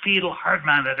called a fetal heart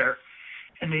monitor,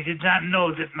 and they did not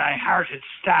know that my heart had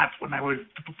stopped when I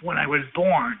was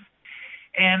born.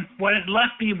 And what it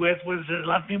left me with was it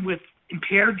left me with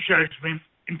impaired judgment,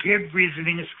 impaired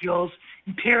reasoning skills,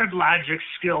 impaired logic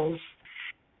skills,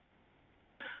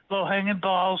 low hanging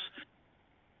balls.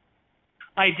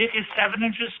 My dick is 7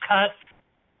 inches cut.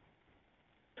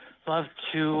 Love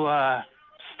to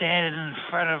stand in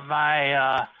front of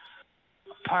my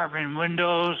apartment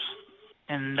windows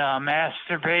and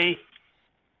masturbate.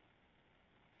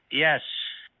 Yes.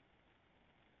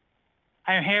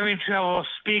 I'm having trouble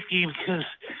speaking because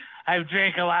I've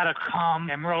drank a lot of cum.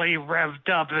 I'm really revved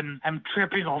up and I'm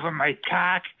tripping over my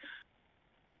cock.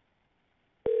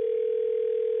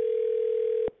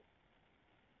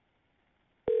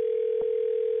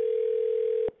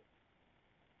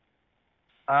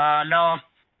 No.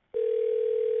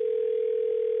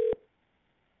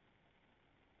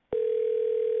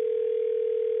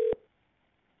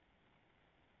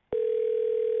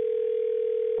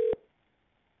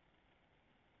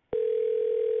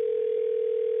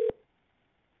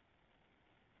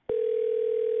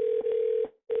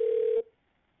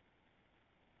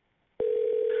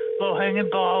 Low hanging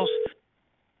balls.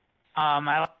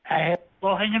 I have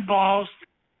low hanging balls.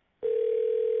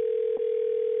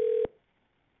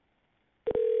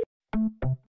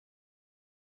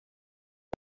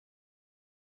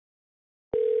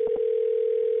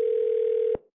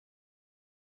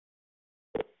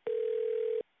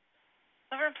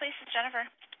 Silver, please, it's Jennifer.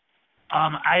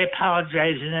 I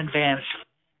apologize in advance.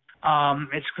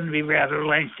 It's going to be rather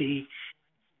lengthy.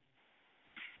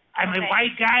 I'm a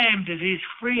white guy. I'm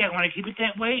disease-free. I want to keep it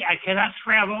that way. I cannot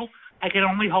travel. I can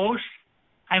only host.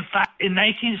 In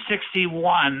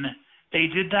 1961, they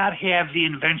did not have the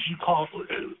invention called,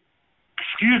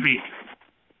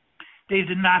 they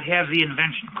did not have the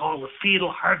invention called the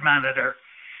fetal heart monitor,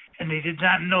 and they did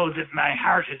not know that my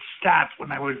heart had stopped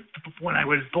when I was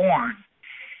born.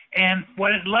 And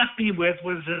what it left me with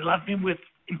was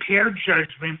impaired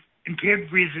judgment,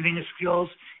 impaired reasoning skills,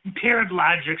 impaired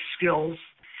logic skills,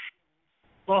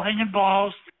 low-hanging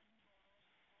balls.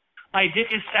 My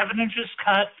dick is 7 inches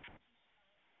cut.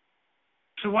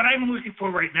 So what I'm looking for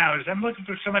right now is I'm looking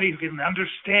for somebody who can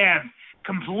understand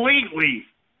completely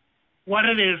what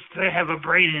it is to have a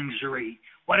brain injury,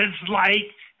 what it's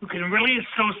like, who can really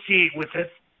associate with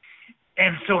it,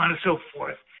 and so on and so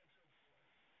forth.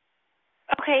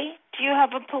 Okay. Do you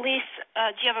have a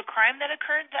crime that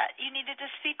occurred that you needed to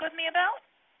speak with me about?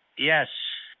 Yes.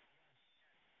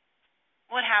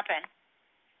 What happened?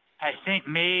 I think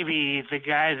maybe the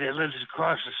guy that lives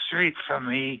across the street from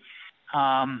me,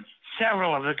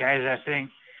 several of the guys, I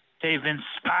think, they've been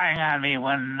spying on me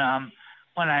when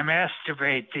I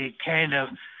masturbate. They kind of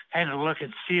look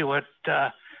and see what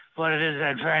it is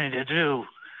I'm trying to do.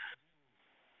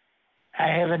 I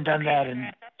haven't done that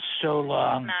in so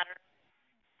long. I'm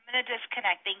going to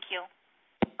disconnect. Thank you.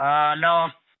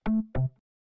 No.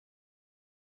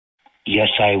 Yes,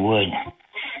 I would.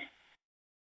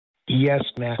 Yes,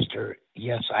 Master.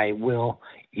 Yes, I will.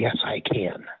 Yes, I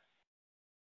can.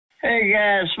 Hey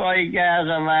guys, all you guys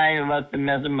are lying about the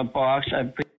mess in my box.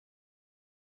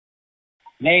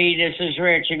 Hey, this is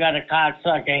Rich. You got a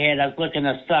cocksucker here that's looking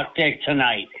to suck dick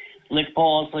tonight. Lick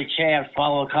balls, lick shafts,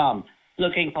 follow come.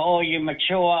 Looking for all you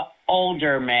mature,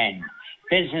 older men,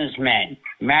 businessmen,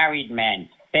 married men,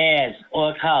 bears,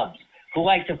 or cubs who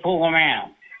like to fool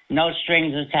around. No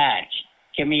strings attached.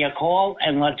 Give me a call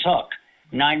and let's hook.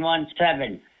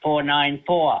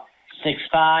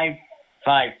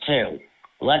 917-494-6552.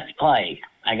 Let's play.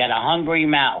 I got a hungry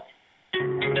mouth.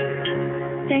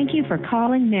 Thank you for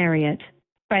calling Marriott.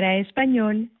 Para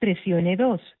español, presione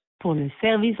 2. Pour le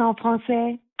service en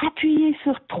français, appuyez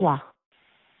sur 3.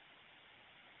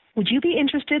 Would you be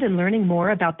interested in learning more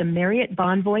about the Marriott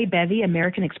Bonvoy Bevy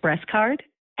American Express card?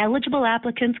 Eligible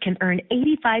applicants can earn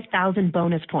 85,000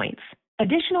 bonus points.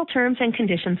 Additional terms and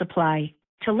conditions apply.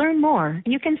 To learn more,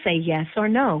 you can say yes or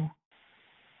no.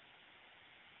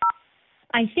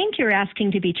 I think you're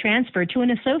asking to be transferred to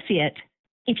an associate.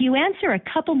 If you answer a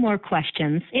couple more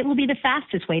questions, it will be the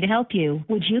fastest way to help you.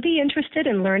 Would you be interested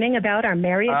in learning about our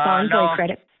Marriott Bonvoy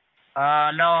credit?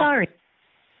 No. Sorry.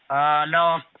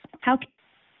 No.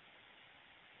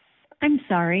 I'm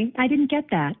sorry, I didn't get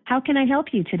that. How can I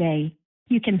help you today?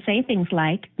 You can say things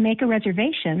like, make a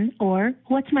reservation, or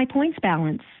what's my points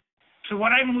balance? So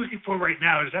what I'm looking for right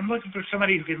now is I'm looking for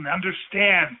somebody who can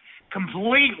understand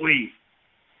completely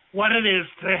what it is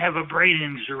to have a brain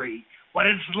injury, what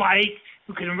it's like,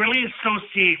 who can really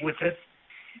associate with it,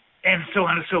 and so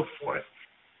on and so forth.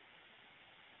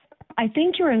 I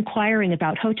think you're inquiring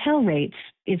about hotel rates.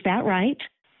 Is that right?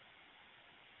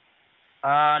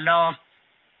 No.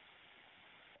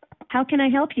 How can I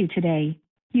help you today?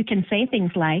 You can say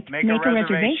things like, Make a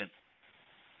reservation.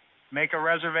 Make a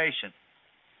reservation.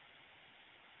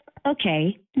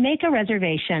 Okay, make a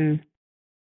reservation.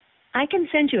 I can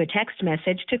send you a text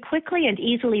message to quickly and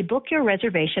easily book your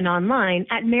reservation online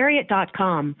at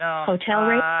Marriott.com. No. Hotel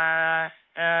rate.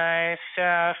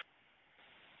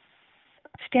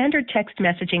 Standard text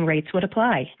messaging rates would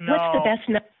apply. No. What's the best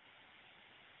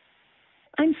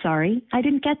I'm sorry, I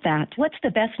didn't get that. What's the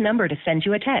best number to send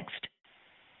you a text?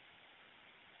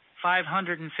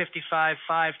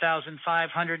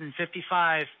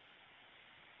 555.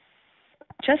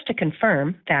 Just to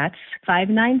confirm, that's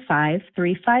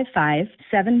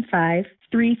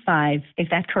 595-355-7535. Is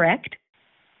that correct?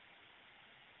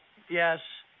 Yes.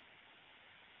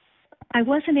 I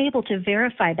wasn't able to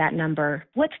verify that number.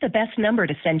 What's the best number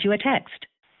to send you a text?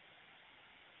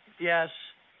 Yes.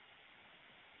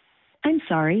 I'm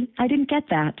sorry, I didn't get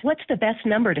that. What's the best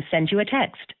number to send you a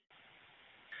text?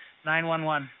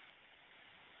 911.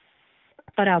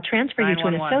 But I'll transfer you to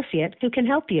an associate who can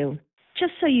help you.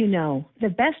 Just so you know, the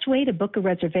best way to book a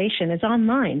reservation is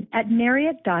online at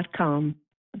Marriott.com.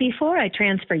 Before I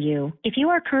transfer you, if you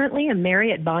are currently a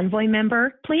Marriott Bonvoy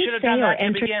member, please say or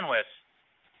enter. To begin with.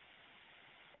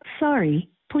 Sorry,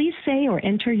 please say or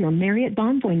enter your Marriott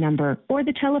Bonvoy number or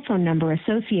the telephone number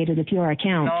associated with your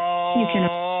account. No. You can.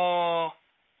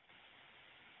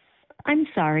 I'm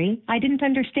sorry, I didn't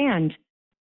understand.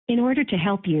 In order to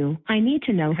help you, I need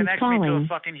to know who's calling. Connect me to a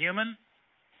fucking human?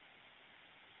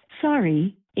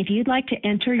 Sorry, If you'd like to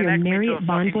enter your Marriott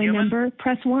Bonvoy number,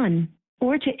 press 1.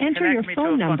 Or to enter your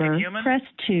phone number, press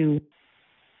 2.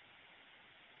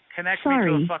 Connect me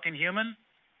to a fucking human?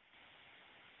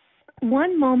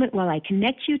 One moment while I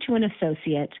connect you to an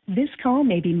associate. This call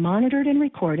may be monitored and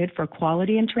recorded for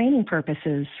quality and training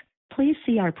purposes. Please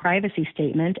see our privacy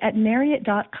statement at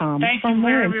Marriott.com for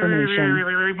more information.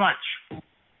 Very much.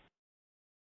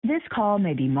 This call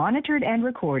may be monitored and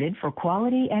recorded for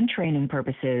quality and training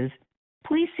purposes.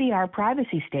 Please see our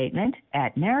privacy statement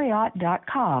at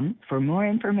Marriott.com for more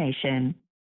information.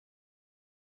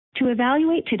 To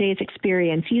evaluate today's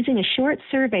experience using a short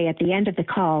survey at the end of the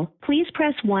call, please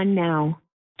press 1 now.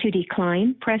 To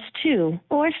decline, press 2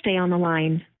 or stay on the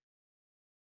line.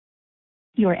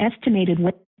 Your estimated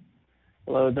wait.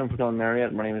 Hello, thank you for calling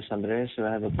Marriott. My name is Andres, so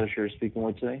I have the pleasure of speaking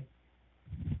with today.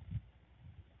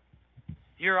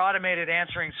 Your automated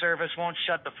answering service won't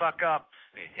shut the fuck up.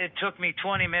 It took me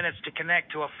 20 minutes to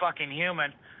connect to a fucking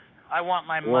human. I want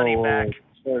my money back.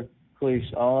 Sir, please,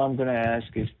 all I'm going to ask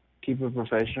is keep it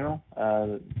professional.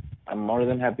 I'm more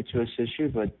than happy to assist you,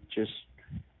 but just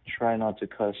try not to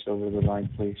cuss over the line,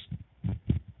 please.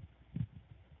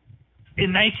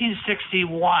 In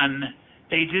 1961,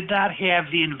 they did not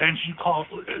have the invention called,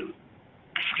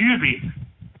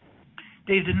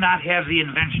 they did not have the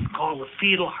invention called a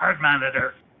fetal heart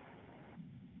monitor.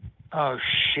 Oh,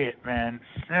 shit, man.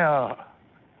 No.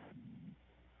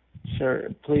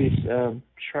 Sir, please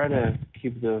try to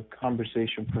keep the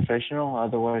conversation professional.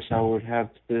 Otherwise, I would have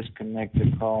to disconnect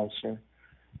the call, sir.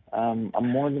 I'm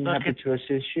more than happy to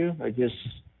assist you. I just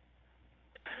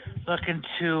looking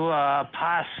to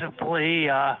possibly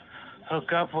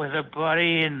hook up with a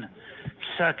buddy and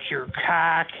suck your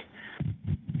cock.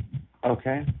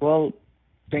 Okay. Well,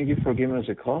 thank you for giving us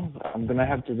a call. I'm gonna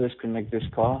have to disconnect this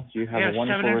call. You have a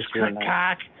wonderful rest of your night.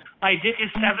 Cock. My dick is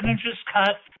 7 inches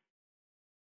cut.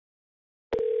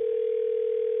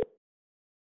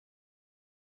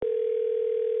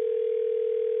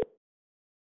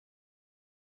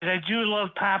 I do love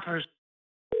poppers.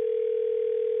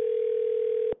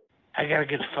 I gotta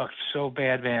get fucked so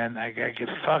bad, man. I gotta get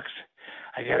fucked.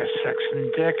 I gotta suck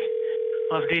some dick.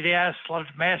 Love to eat ass. Love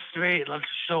to masturbate. Love to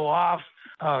show off.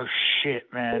 Oh,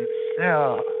 shit, man.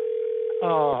 No.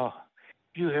 Oh,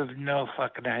 you have no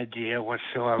fucking idea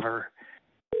whatsoever.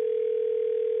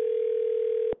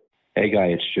 Hey, guy,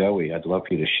 it's Joey. I'd love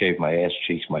for you to shave my ass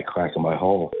cheeks, my crack, and my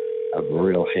hole. I'm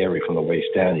real hairy from the waist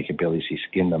down. You can barely see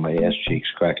skin on my ass cheeks,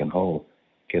 crack and hole.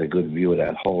 Get a good view of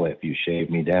that hole after you shave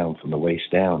me down from the waist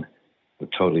down.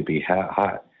 Would totally be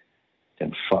hot.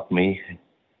 Then fuck me,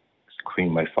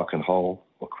 cream my fucking hole,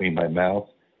 or cream my mouth.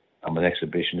 I'm an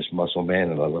exhibitionist muscle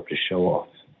man, and I love to show off.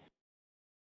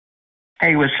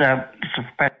 Hey, what's up?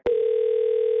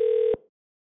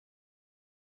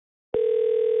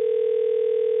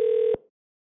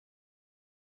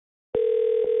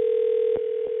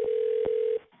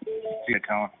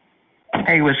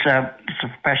 Hey, what's up? It's a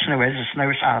professional registered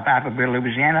nurse out of Alphaville,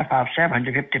 Louisiana, 5'7",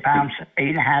 150 pounds,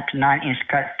 8.5 to 9 inch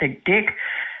cut thick dick.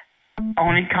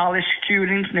 Only college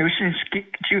students, nursing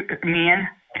men.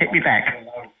 Take me back.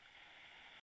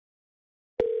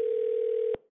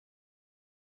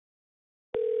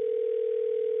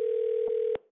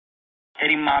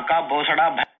 तेरी माँ का भोसड़ा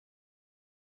bank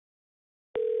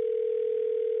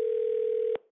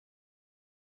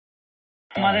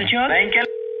के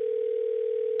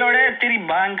लोड़े तेरी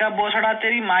bank का भोसड़ा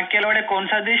तेरी माँ के लोड़े कौन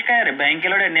सा देश का है रे बैंक के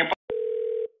लोड़े Nepal.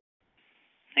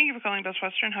 Thank you for calling Best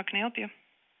Western. How can I help you?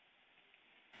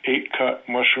 8-cut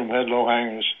mushroom head low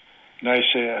hangers.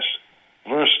 Nice ass.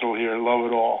 Versatile here. Love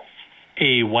it all.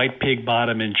 A white pig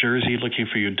bottom in Jersey looking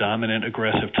for you dominant,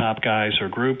 aggressive top guys or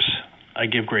groups. I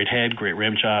give great head, great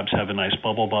rim jobs, have a nice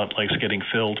bubble butt, likes getting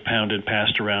filled, pounded,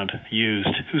 passed around, used.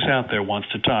 Who's out there wants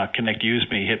to talk? Connect, use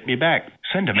me, hit me back.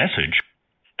 Send a message.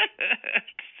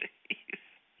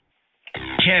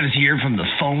 Kev's here from the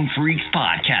Phone Freaks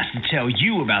podcast to tell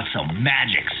you about some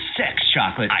magic sex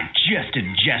chocolate I just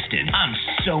ingested. I'm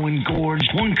so engorged,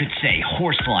 one could say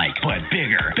horse-like, but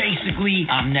bigger. Basically,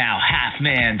 I'm now half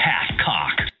man, half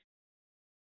cock.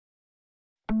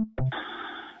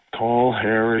 Tall,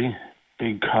 hairy,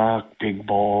 big cock, big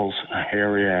balls, a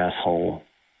hairy asshole.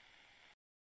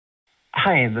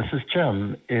 Hi, this is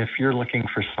Jim. If you're looking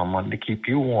for someone to keep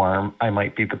you warm, I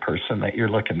might be the person that you're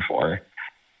looking for.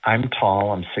 I'm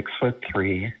tall, I'm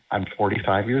 6'3", I'm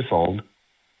 45 years old.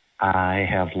 I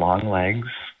have long legs,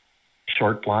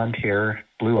 short blonde hair,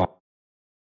 blue eyes.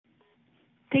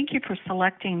 Thank you for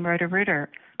selecting Roto-Rooter.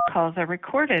 Calls are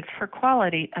recorded for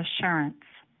quality assurance.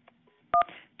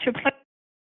 To play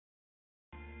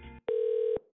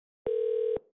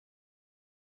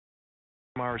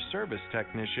Our service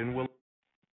technician will...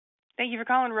 Thank you for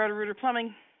calling Roto-Rooter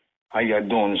Plumbing. How y'all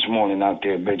doing this morning out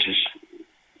there, bitches?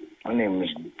 My name is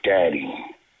Daddy.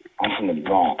 I'm from the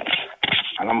Bronx,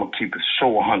 and I'm going to keep it so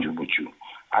 100 with you.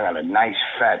 I got a nice,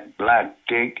 fat, black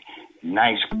dick,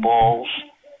 nice balls,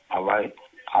 all right?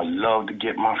 I love to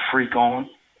get my freak on.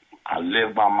 I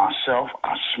live by myself.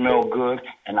 I smell good,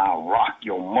 and I rock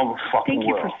your motherfucking Thank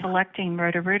you world. for selecting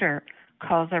Roto-Rooter.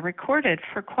 Calls are recorded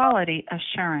for quality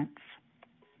assurance.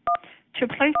 To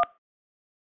place...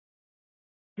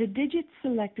 The digit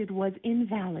selected was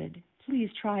invalid. Please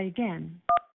try again.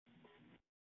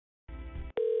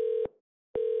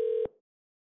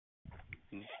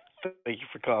 Thank you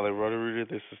for calling Roto-Rooter.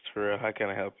 This is Terrell. How can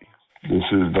I help you? This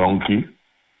is Donkey.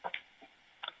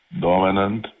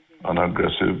 Dominant,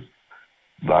 unaggressive,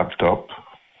 black top,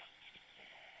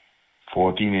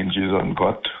 14 inches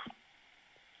uncut.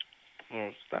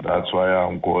 That's why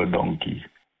I'm called Donkey.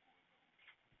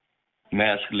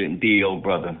 Masculine D.O.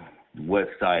 brother,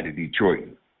 west side of Detroit.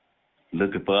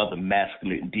 Looking for other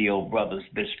masculine D.O. brothers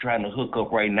that's trying to hook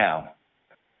up right now.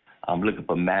 I'm looking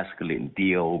for masculine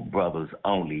D.O. brothers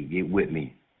only. Get with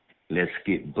me. Let's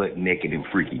get butt naked and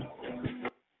freaky.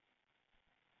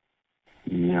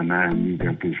 Yeah, man, you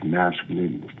got this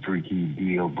masculine, freaky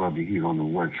D.O. brother here on the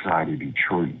west side of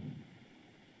Detroit.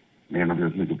 Man, I'm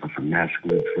just looking for some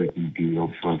masculine, freaky D.O.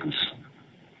 brothers.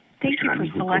 Thank you for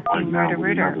selecting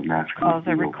Roto-Rooter. Calls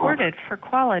are recorded for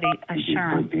quality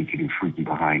assurance.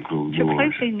 To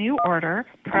place a new order,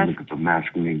 press... I'm looking for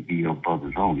masculine D.O.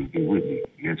 brothers only. Get with me.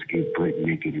 Let's get butt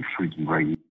naked and freaky right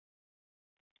now.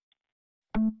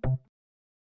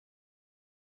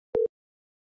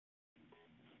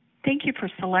 Thank you for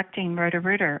selecting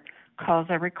Roto-Rooter. Calls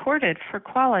are recorded for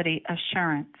quality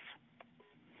assurance.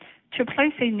 To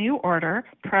place a new order,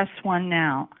 press 1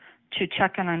 now. To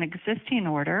check on an existing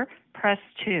order, press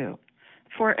 2.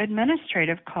 For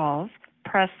administrative calls,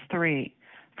 press 3.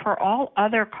 For all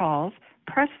other calls,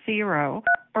 press 0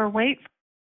 or wait.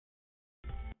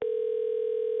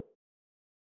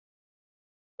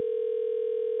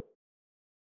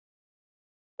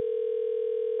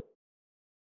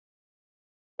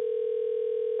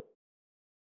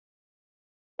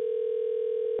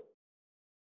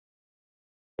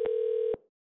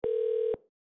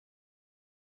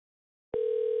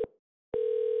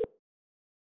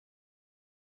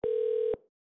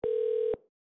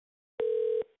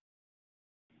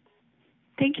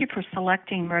 Thank you for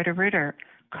selecting Roto-Rooter.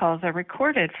 Calls are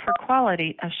recorded for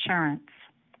quality assurance.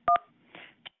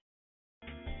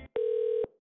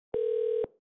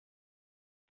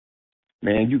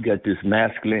 Man, you got this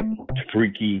masculine,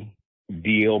 freaky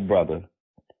DL brother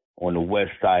on the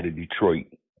west side of Detroit.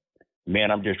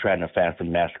 Man, I'm just trying to find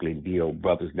some masculine DL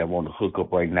brothers that want to hook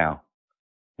up right now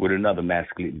with another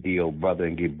masculine DL brother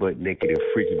and get butt naked and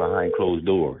freaky behind closed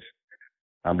doors.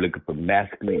 I'm looking for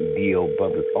masculine DL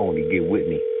brothers only. Get with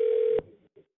me.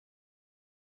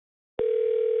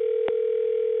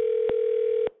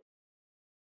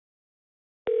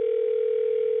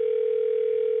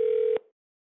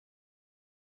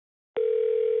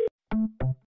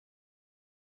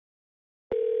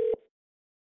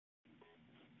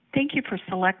 Thank you for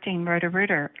selecting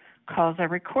Roto-Rooter. Calls are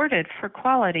recorded for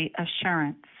quality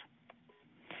assurance.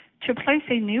 To place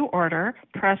a new order,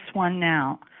 press 1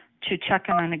 now. To check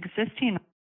on an existing...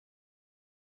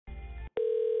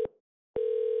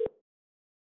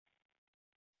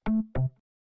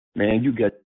 Man, you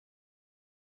got...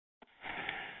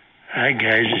 Hi,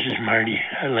 guys. This is Marty.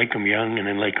 I like them young and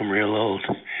I like them real old.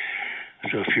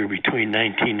 So if you're between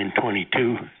 19 and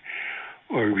 22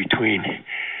 or between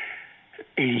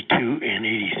 82 and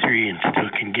 83 and still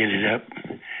can get it up,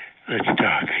 let's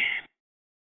talk.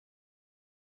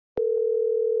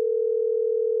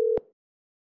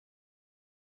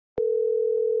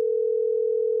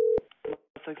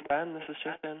 Ben, this is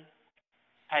Tristan.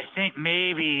 I think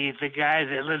maybe the guy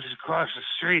that lives across the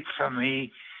street from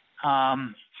me,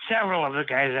 several of the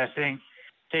guys, I think,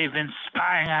 they've been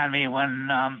spying on me when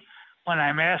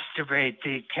I masturbate.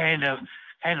 They kind of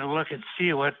look and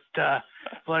see what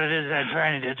it is I'm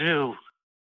trying to do.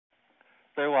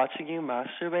 They're watching you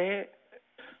masturbate?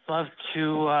 Love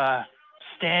to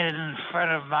stand in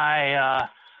front of my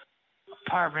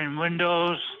apartment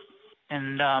windows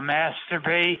and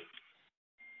masturbate.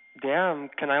 Damn,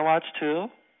 can I watch too?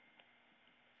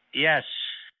 Yes.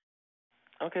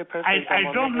 Okay, perfect.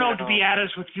 I don't know, to be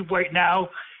honest with you right now,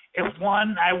 if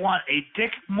one, I want a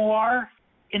dick more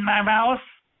in my mouth,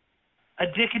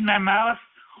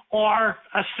 or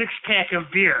a 6-pack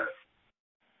of beer.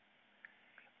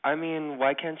 I mean,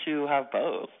 why can't you have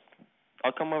both?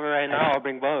 I'll come over right now. I'll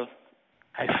bring both.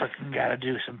 I fucking gotta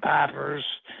do some poppers.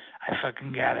 I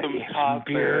fucking gotta Some get some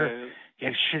beer, poppers.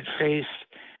 get shit-faced.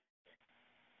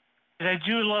 I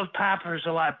do love poppers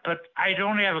a lot, but I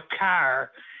don't have a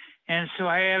car, and so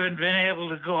I haven't been able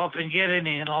to go up and get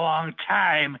any in a long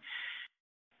time.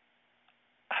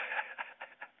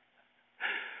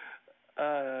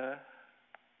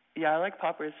 Yeah, I like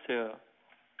poppers too.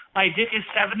 My dick is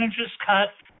 7 inches cut.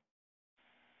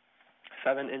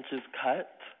 7 inches cut?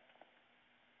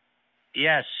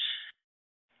 Yes.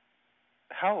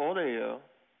 How old are you?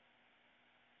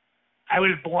 I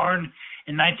was born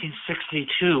in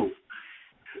 1962.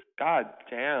 God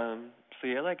damn. So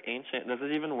you're like ancient. Does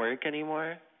it even work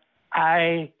anymore?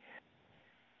 I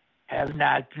have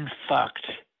not been fucked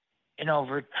in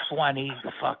over 20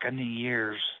 fucking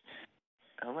years.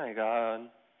 Oh my god.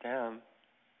 Damn.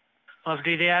 Love to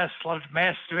eat ass, love to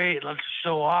masturbate, love to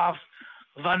show off,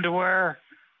 love underwear,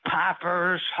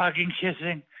 poppers, hugging,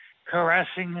 kissing,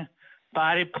 caressing,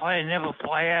 body play, nipple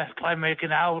play, ass play,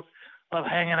 making out, love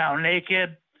hanging out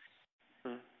naked.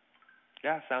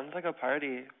 Yeah, sounds like a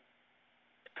party.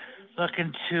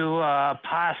 Looking to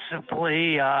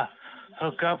possibly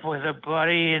hook up with a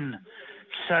buddy and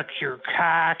suck your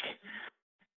cock.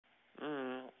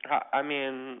 I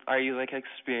mean, are you like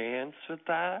experienced with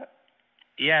that?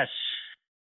 Yes.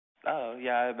 Oh,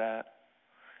 yeah, I bet.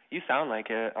 You sound like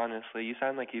it, honestly. You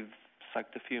sound like you've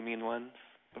sucked a few mean ones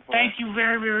before. Thank you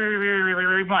very, very, very,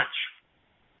 very much.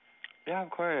 Yeah,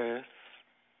 of course.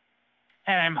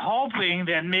 And I'm hoping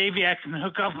that maybe I can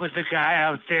hook up with a guy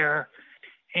out there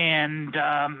and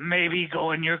maybe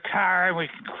go in your car and we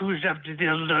can cruise up to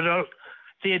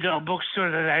the adult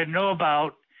bookstore that I know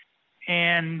about.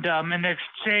 And in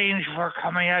exchange for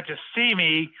coming out to see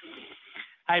me,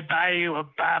 I buy you a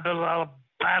bottle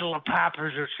of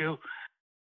poppers or two.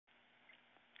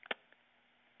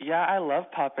 Yeah, I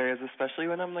love poppers, especially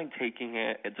when I'm like taking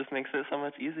it. It just makes it so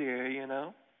much easier, you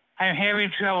know? I'm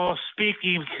having trouble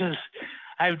speaking because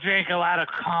I've drank a lot of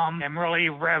cum. I'm really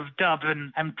revved up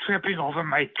and I'm tripping over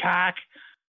my cock.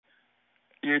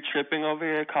 You're tripping over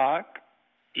your cock?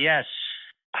 Yes.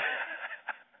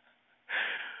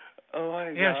 Oh my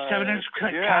god. Yeah, 7 inch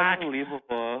cut You're cock.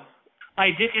 unbelievable. My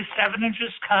dick is 7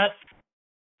 inches cut.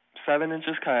 7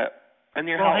 inches cut. And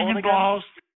you're Well, how old hanging again? balls.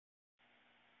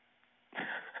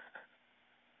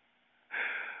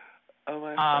 Oh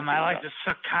my I like to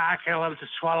suck cock. I love to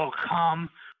swallow cum.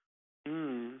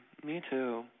 Me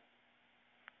too.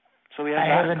 So we have I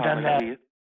that haven't in done common, that. at least.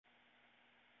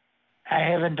 I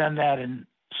haven't done that in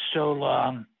so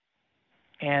long.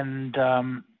 And,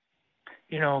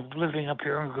 living up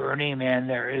here in Gurney, man,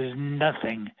 there is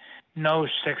nothing, no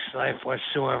sex life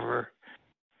whatsoever.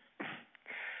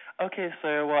 Okay,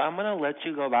 sir. Well, I'm gonna let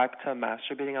you go back to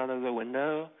masturbating out of the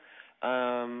window.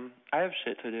 I have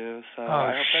shit to do, so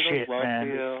I hope that goes well man.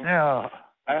 for you. No.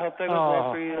 I hope that goes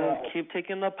well for you. Keep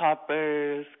taking the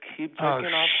poppers. Keep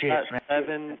jerking off that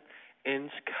 7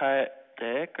 inch cut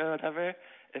dick or whatever,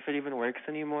 if it even works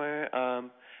anymore.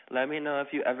 Let me know if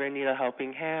you ever need a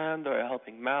helping hand or a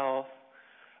helping mouth.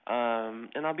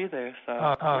 And I'll be there. So.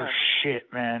 Yeah.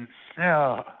 Shit, man.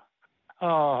 No.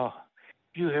 Oh,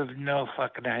 you have no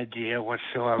fucking idea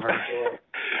whatsoever.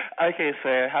 Okay,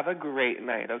 sir. Have a great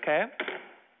night, okay?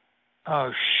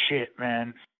 Oh, shit,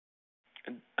 man.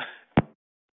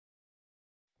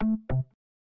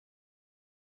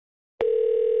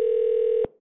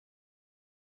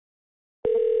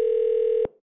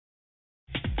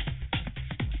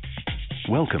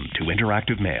 Welcome to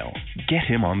Interactive Mail. Get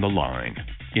him on the line.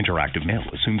 Interactive Mail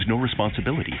assumes no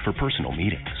responsibility for personal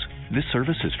meetings. This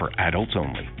service is for adults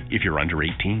only. If you're under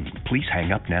 18, please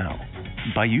hang up now.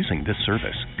 By using this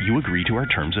service, you agree to our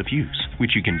terms of use,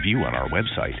 which you can view on our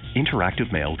website,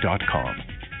 interactivemail.com.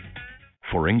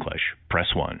 For English, press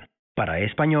 1. Para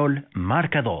español,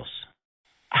 marca dos.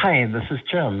 Hi, this is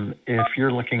Jim. If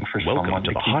you're looking for Welcome someone to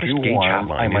to the keep hottest you gay warm,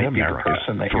 chat I line might in be the America.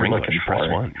 person that For you're English, looking press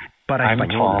for. 1. Para I'm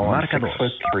español, tall, I'm marca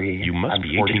dos. 6'3". You must I'm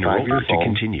be 18 or 45 older years to old.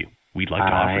 continue. We'd like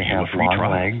to offer I you have a free long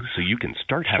trial legs, so you can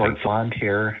start short having blonde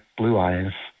hair, blue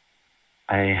eyes.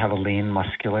 I have a lean,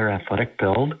 muscular, athletic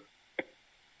build.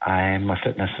 I'm a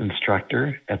fitness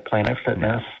instructor at Planet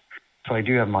Fitness, so I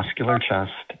do have muscular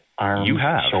chest, arms, You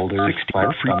have shoulders, 60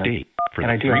 flat free stomach, date for and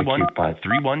the I do have a 3-1, cute butt.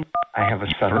 3-1. I have a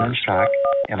 7-inch cock,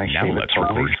 and I Now shave it let's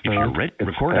totally record. If smooth. you're ready, It's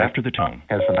record thick, after the tone.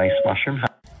 has a nice mushroom head.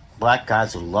 Black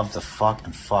guys who love to fuck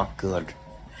and fuck good.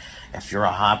 If you're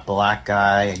a hot black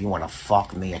guy and you want to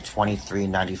fuck me at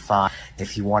 $23.95,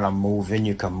 if you want to move in,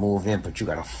 you can move in, but you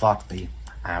gotta fuck me.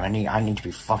 I need to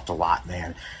be fucked a lot,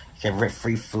 man. Get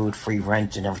free food, free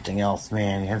rent, and everything else,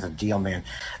 man. Here's the deal, man.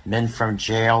 Men from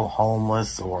jail,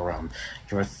 homeless, or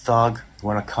you're a thug, you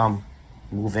want to come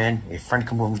Move in. Your friend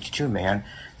can move with you too, man.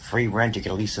 Free rent, you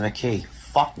get a lease and a key.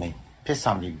 Fuck me. Piss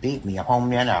on me, beat me. I'm home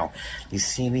there now. You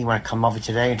see me when I come over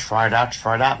today and try it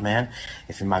out, man.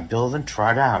 If you're in my building,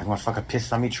 try it out. If you want to fucking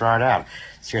piss on me, try it out.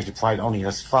 Seriously, probably only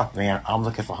as fuck, man. I'm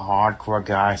looking for hardcore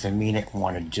guys that mean it,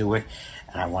 want to do it,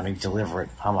 and I want to deliver it.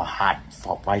 I'm a hot,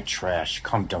 white trash.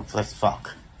 Come, dump, let's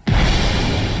fuck.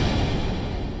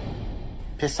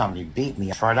 Piss on me, beat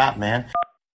me. Try it out, man.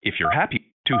 If you're happy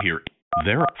to hear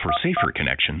there for safer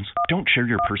connections, don't share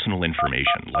your personal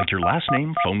information like your last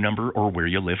name, phone number, or where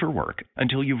you live or work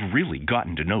until you've really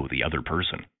gotten to know the other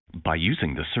person. By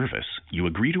using the service, you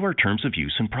agree to our terms of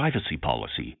use and privacy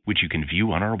policy, which you can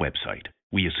view on our website.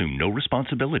 We assume no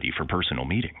responsibility for personal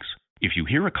meetings. If you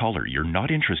hear a caller you're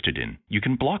not interested in, you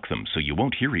can block them so you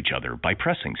won't hear each other by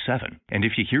pressing 7. And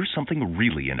if you hear something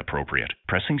really inappropriate,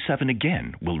 pressing 7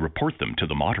 again will report them to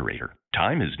the moderator.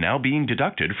 Time is now being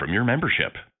deducted from your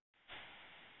membership.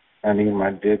 I need my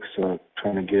dick, so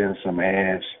trying to get in some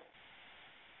ass.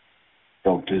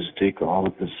 Don't this dick all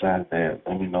up inside that.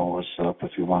 Let me know what's up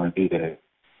if you want to do that.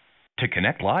 To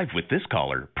connect live with this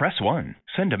caller, press 1.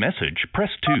 Send a message, press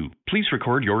 2. Please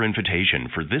record your invitation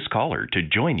for this caller to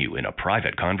join you in a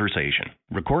private conversation.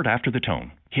 Record after the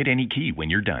tone. Hit any key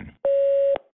when you're done.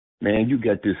 Man, you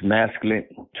got this masculine,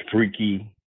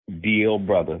 freaky DL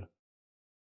brother.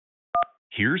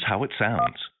 Here's how it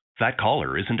sounds. That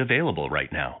caller isn't available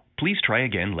right now. Please try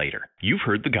again later. You've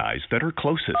heard the guys that are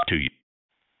closest to you.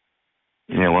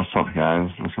 Yeah, what's up, guys?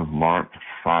 This is Mark,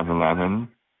 5'11",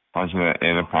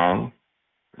 180 pounds.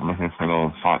 I'm looking for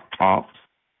those hot tops,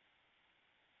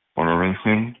 Puerto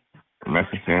Rican,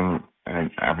 Mexican,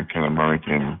 and African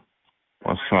American.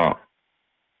 What's up?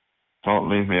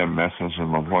 Don't leave me a message in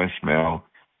my voicemail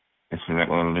if you're not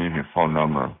going to leave your phone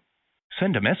number.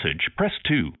 Send a message, press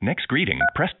 2. Next greeting,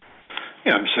 press...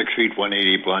 Yeah, I'm 6 feet,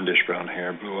 180, blondish brown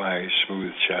hair, blue eyes,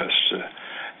 smooth chest,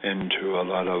 into a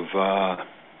lot of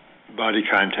body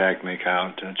contact, make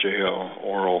out, jail,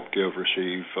 oral, give,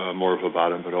 receive, more of a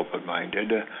bottom but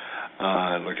open-minded.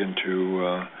 Looking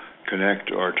to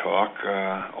connect or talk,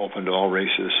 open to all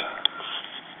races.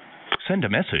 Send a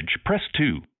message, press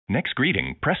 2. Next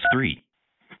greeting, press 3.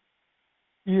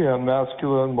 Yeah,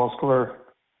 masculine, muscular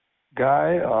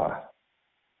guy,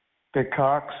 big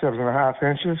cock, 7.5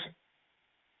 inches.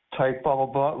 Tight bubble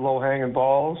butt, low-hanging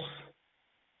balls.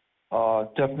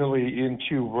 Definitely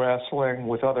into wrestling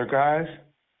with other guys.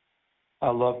 I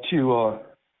love to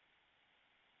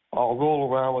I'll roll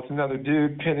around with another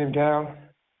dude, pin him down,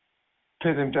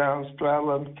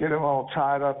 straddle him, get him all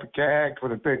tied up, gagged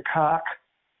with a big cock.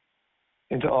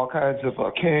 Into all kinds of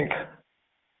kink,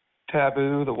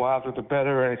 taboo, the wilder the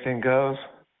better, anything goes.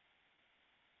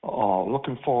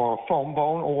 Looking for a phone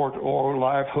bone or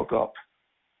live hookup.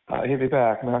 Hit me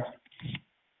back, man.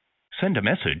 Send a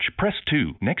message, press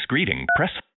 2. Next greeting,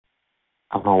 press...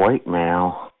 I'm a white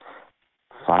male,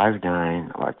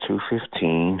 5'9", about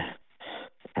 215,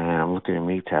 and I'm looking to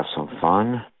meet to have some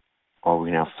fun, or we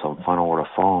can have some fun over the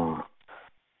phone.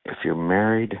 If you're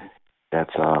married,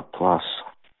 that's a plus.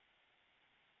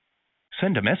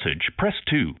 Send a message, press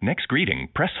 2. Next greeting,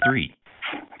 press 3.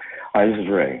 Hi, this is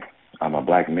Ray. I'm a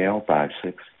black male,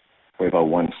 5'6", weigh about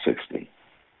 160.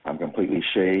 I'm completely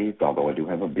shaved, although I do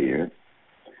have a beard.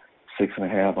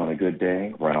 6.5 on a good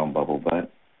day, round bubble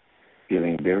butt.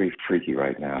 Feeling very freaky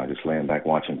right now, just laying back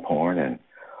watching porn and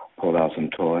pulled out some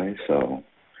toys, so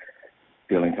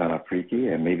feeling kind of freaky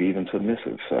and maybe even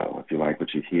submissive. So if you like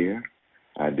what you hear,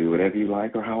 I do whatever you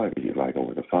like or however you like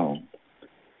over the phone.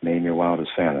 Name your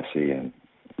wildest fantasy and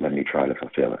let me try to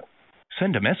fulfill it.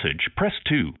 Send a message, press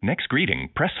 2. Next greeting,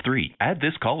 press 3. Add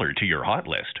this caller to your hot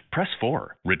list, press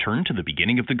 4. Return to the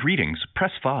beginning of the greetings,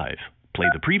 press 5. Play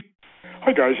the pre...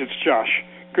 Hi guys, it's Josh.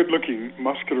 Good looking,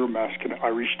 muscular, masculine. I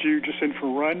reached you just in for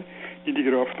a run. Need to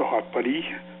get off the hot buddy.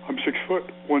 I'm 6 foot,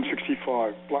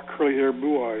 165. Black curly hair,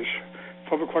 blue eyes.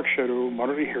 5 o'clock shadow,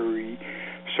 moderately hairy.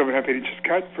 7.5, 8 inches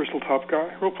cat, versatile top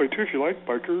guy. Role play too if you like.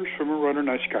 Biker, swimmer, runner,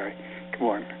 nice guy. Come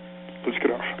on, let's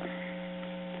get off.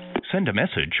 Send a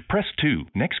message, press 2.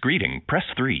 Next greeting, press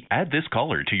 3. Add this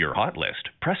caller to your hot list,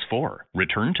 press 4.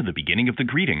 Return to the beginning of the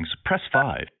greetings, press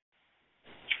 5.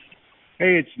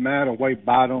 Hey, it's Matt, a white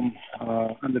bottom,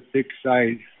 on the thick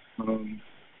side.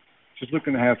 Just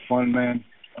looking to have fun, man.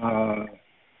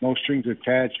 No strings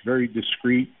attached, very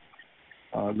discreet,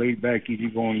 laid back,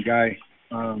 easygoing guy.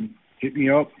 Hit me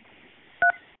up.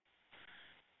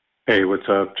 Hey, what's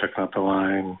up? Checking out the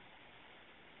line.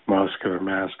 Muscular,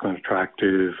 masculine,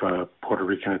 attractive, Puerto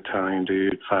Rican, Italian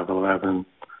dude, 5'11",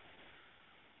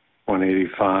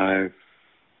 185,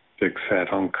 big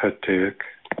fat uncut dick.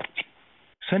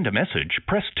 Send a message,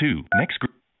 press 2. Next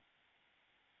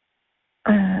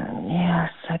Yeah,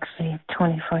 sexy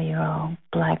 24-year-old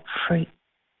black freak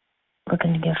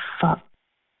looking to get fucked.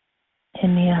 Hit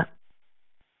me up.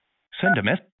 Send a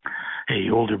message. Hey,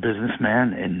 older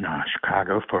businessman in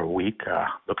Chicago for a week,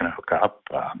 looking to hook up,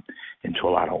 into a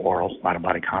lot of oral, a lot of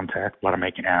body contact, a lot of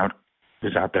making out.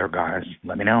 Who's out there, guys?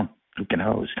 Let me know. Who can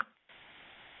host?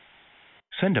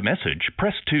 Send a message,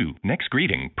 press 2. Next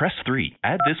greeting, press 3.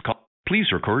 Add this call.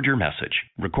 Please record your message.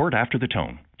 Record after the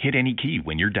tone. Hit any key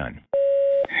when you're done.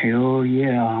 Hell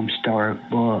yeah, I'm stark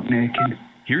butt naked.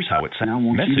 Here's how it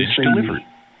sounds. Message delivered.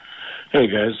 Hey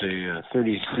guys, a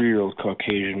 33-year-old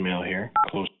Caucasian male here.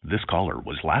 Close. This caller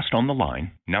was last on the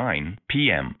line 9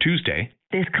 p.m. Tuesday.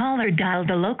 This caller dialed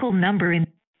the local number in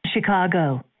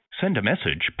Chicago. Send a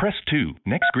message, press 2.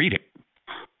 Next greeting.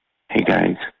 Hey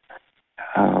guys,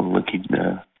 looking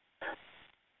to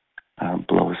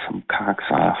blow some cocks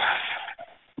off.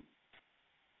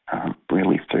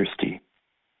 Really thirsty.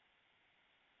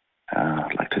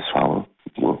 I'd like to swallow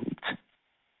loads.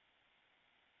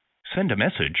 Send a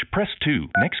message, press 2.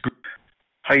 Next group.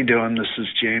 How you doing? This is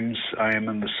James. I am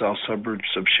in the south suburbs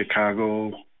of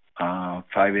Chicago,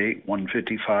 5'8",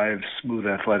 155, smooth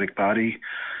athletic body,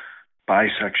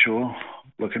 bisexual,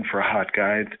 looking for a hot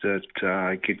guy that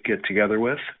I could get together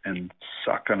with and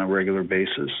suck on a regular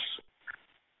basis.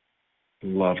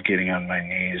 Love getting on my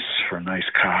knees for a nice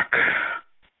cock.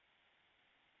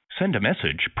 Send a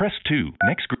message, press 2.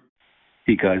 Next group.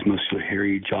 Hey guys, muscular,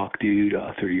 hairy, jock dude,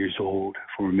 30 years old,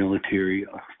 former military,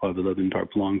 5'11",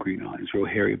 dark blonde, green eyes, real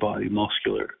hairy body,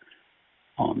 muscular.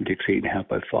 Dick's 8.5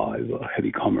 by 5,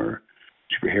 heavy comer,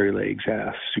 super hairy legs,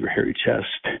 ass, super hairy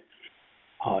chest.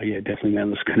 Yeah, definitely,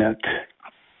 man, let's connect.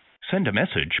 Send a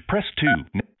message, press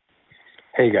 2.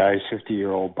 Hey guys,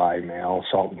 50-year-old bi male,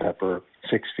 salt and pepper,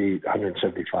 6 feet,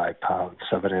 175 pounds,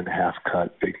 7.5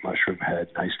 cut, big mushroom head,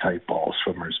 nice tight balls,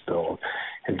 swimmer's build,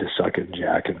 into sucking,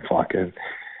 jacking, fucking,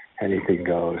 anything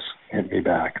goes. Hit me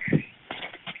back.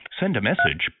 Send a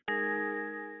message.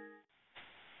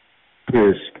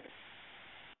 Chris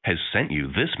has sent you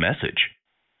this message.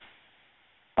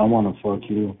 I want to fuck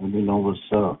you. Let me know what's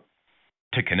up.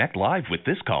 To connect live with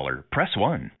this caller, press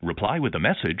 1. Reply with a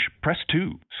message, press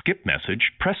 2. Skip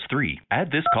message, press 3.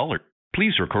 Add this caller.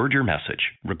 Please record your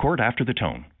message. Record after the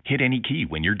tone. Hit any key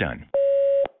when you're done.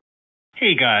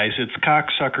 Hey guys, it's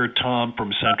Cocksucker Tom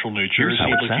from Central New Jersey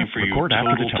looking for you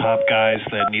total top guys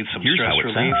that need some stress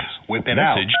relief. Whip it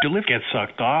out. Get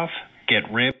sucked off. Get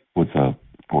ripped. What's up,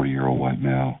 40-year-old white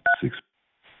male, 6.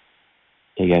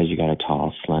 Hey guys, you got a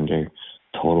tall, slender,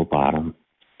 total bottom,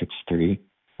 6'3",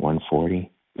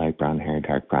 140, light brown hair,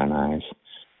 dark brown eyes,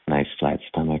 nice flat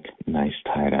stomach, nice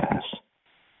tight ass.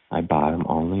 I bottom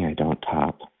only, I don't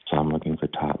top, so I'm looking for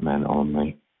top men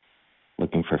only.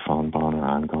 Looking for phone bone or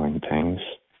ongoing things.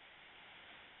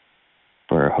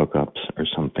 For hookups or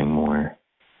something more.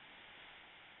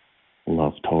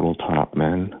 Love total top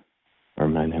men or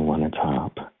men who want to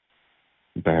top.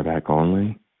 Bareback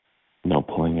only, no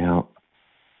pulling out.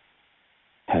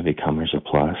 Heavy comers a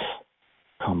plus.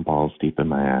 Come balls deep in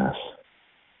my ass.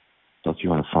 So if you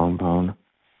want a phone bone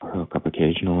or hook up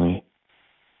occasionally,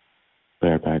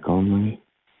 bareback only, if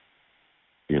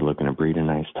you're looking to breed a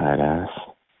nice tight ass,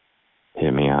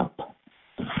 hit me up.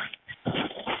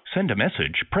 Send a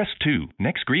message, press 2.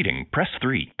 Next greeting, press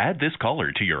 3. Add this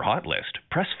caller to your hot list,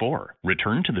 press 4.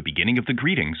 Return to the beginning of the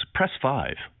greetings, press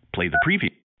 5. Play the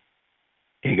preview.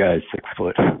 Hey guys, 6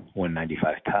 foot,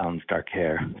 195 pounds, dark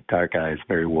hair, dark eyes,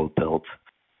 very well built.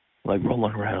 Like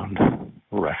rolling around,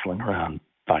 wrestling around,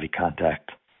 body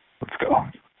contact. Let's go.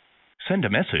 Send a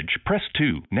message, press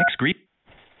 2. Next greet.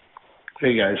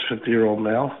 Hey guys, 50-year-old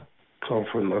male, come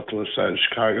from the northwest side of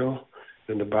Chicago,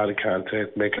 into body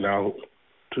contact, making out,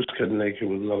 just getting naked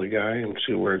with another guy and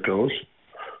see where it goes.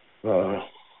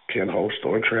 Can host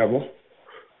or travel.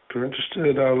 If you're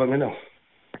interested, let me know.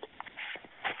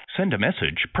 Send a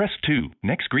message, press 2.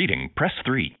 Next greeting, press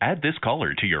 3. Add this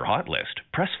caller to your hot list,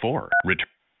 press 4. Return.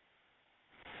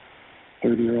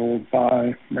 30-year-old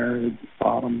bi, married,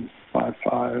 bottom,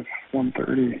 5'5",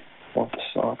 130. Love to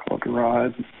suck, love to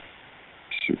ride.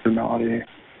 Super naughty.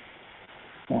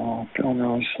 Feeling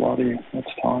really slutty. Let's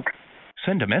talk.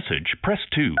 Send a message, press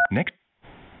 2. Next.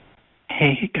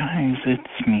 Hey guys,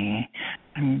 it's me.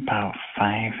 I'm about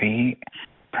 5'8",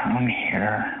 brown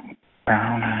hair,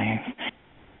 brown eyes,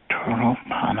 total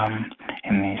bottom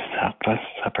in the southwest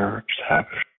suburbs of.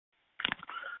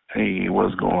 Hey,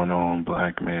 what's going on,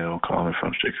 black male calling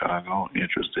from Chicago,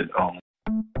 interested on.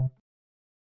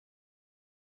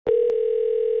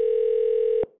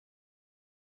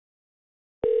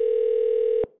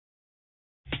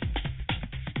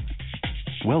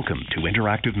 Welcome to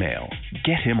Interactive Mail.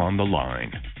 Get him on the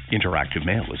line. Interactive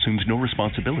Mail assumes no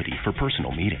responsibility for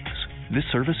personal meetings. This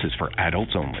service is for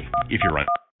adults only. If you're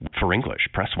for English,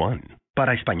 press 1.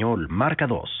 Para español, marca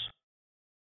 2.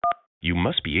 You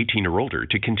must be 18 or older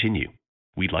to continue.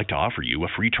 We'd like to offer you a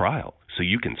free trial so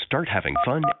you can start having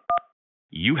fun.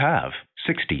 You have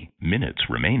 60 minutes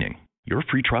remaining. Your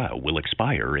free trial will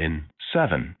expire in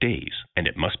 7 days, and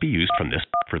it must be used from this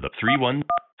for the 3-1.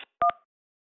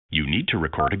 You need to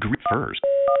record a group first.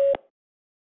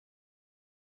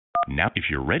 Now, if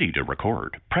you're ready to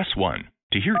record, press 1.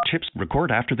 To hear tips,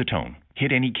 record after the tone.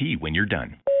 Hit any key when you're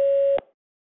done.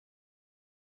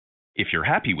 If you're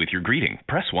happy with your greeting,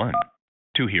 press 1.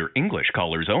 To hear English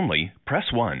callers only,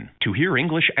 press 1. To hear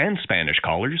English and Spanish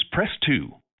callers, press 2.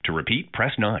 To repeat,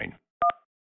 press 9.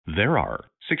 There are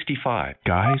 65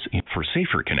 guys. For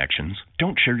safer connections,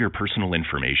 don't share your personal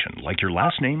information like your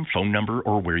last name, phone number,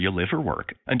 or where you live or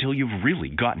work until you've really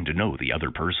gotten to know the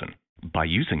other person. By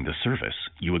using the service,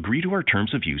 you agree to our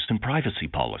terms of use and privacy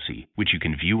policy, which you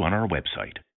can view on our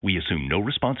website. We assume no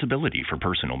responsibility for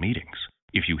personal meetings.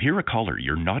 If you hear a caller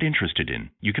you're not interested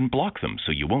in, you can block them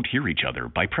so you won't hear each other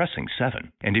by pressing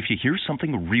 7. And if you hear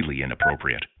something really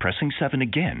inappropriate, pressing 7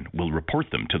 again will report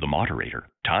them to the moderator.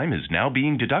 Time is now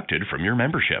being deducted from your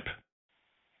membership.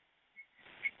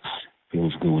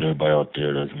 Feels good with everybody out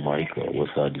there. That's Mike,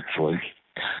 Westside Detroit.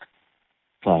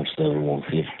 5'7",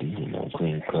 150,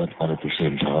 clean cut,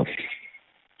 100% top.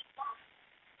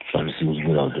 Trying to see what's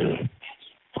good out there.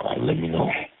 Let me know.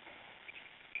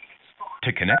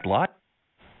 To connect live.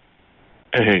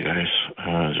 Hey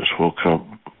guys, just woke up,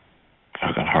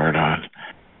 fucking hard on.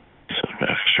 Sitting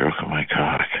back stroking my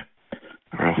cock.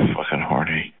 Real fucking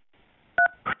horny.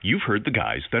 You've heard the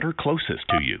guys that are closest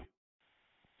to you.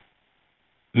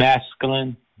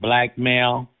 Masculine, black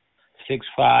male,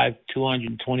 6'5",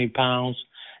 220 pounds,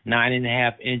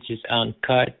 9.5 inches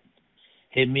uncut.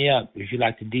 Hit me up if you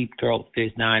like to deep throat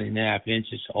this 9.5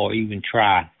 inches or even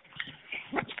try.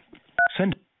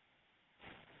 Send.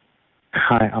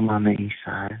 Hi, I'm on the east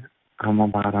side. I'm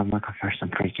looking for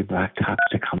some freaky black tops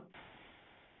to come.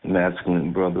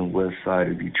 Masculine brother, west side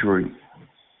of Detroit.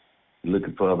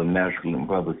 Looking for other masculine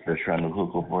brothers that's trying to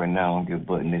hook up right now and get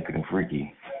butt naked and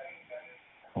freaky.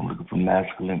 I'm looking for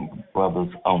masculine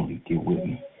brothers only. Get with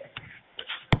me.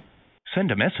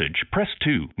 Send a message, press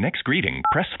 2. Next greeting,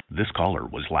 press. This caller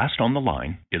was last on the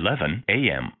line 11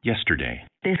 a.m. yesterday.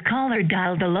 This caller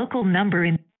dialed a local number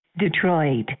in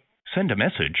Detroit. Send a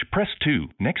message, press 2.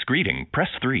 Next greeting, press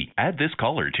 3. Add this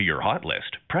caller to your hot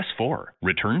list, press 4.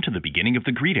 Return to the beginning of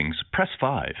the greetings, press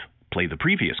 5. Play the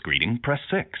previous greeting, press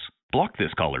 6. Block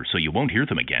this caller so you won't hear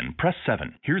them again, press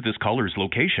 7. Hear this caller's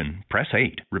location, press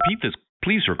 8. Repeat this.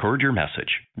 Please record your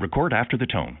message. Record after the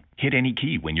tone. Hit any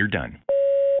key when you're done.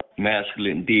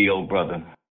 Masculine deal, brother.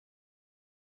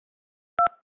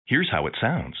 Here's how it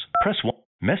sounds. Press 1.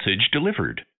 Message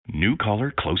delivered. New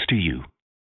caller close to you.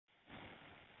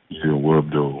 Yeah, what up,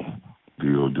 though?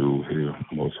 D.O. here,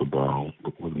 muscle bound.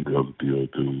 Wasn't the other D.O.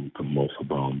 the muscle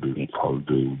bound big collar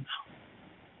dudes.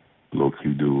 Low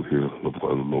key dude here, look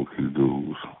for other low key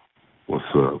dudes. What's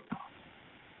up?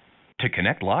 To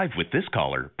connect live with this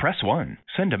caller, press 1.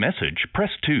 Send a message, press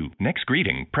 2. Next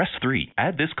greeting, press 3.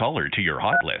 Add this caller to your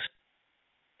hot list.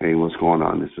 Hey, what's going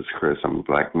on? This is Chris. I'm a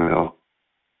black male.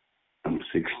 I'm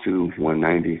 6'2",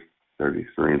 190,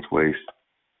 33-inch waist,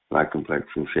 black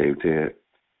complexion, shaved head.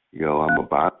 Yo, I'm a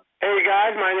bot. Hey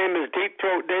guys, my name is Deep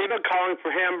Throat David, calling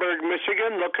for Hamburg,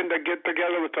 Michigan, looking to get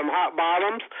together with some hot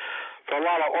bottoms for a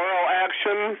lot of oral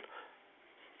action,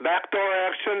 backdoor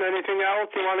action, anything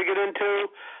else you want to get into,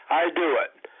 I do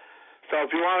it. So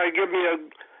if you want to give me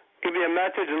a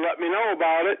message and let me know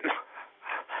about it,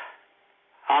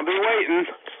 I'll be waiting.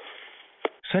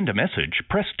 Send a message,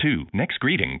 press 2. Next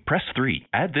greeting, press 3.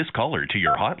 Add this caller to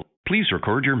your hot list. Please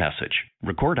record your message.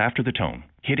 Record after the tone.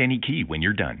 Hit any key when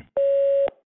you're done.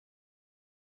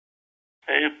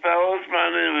 Hey fellas, my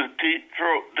name is Deep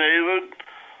Throat David.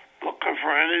 Looking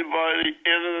for anybody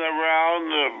in and around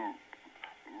the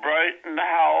Brighton,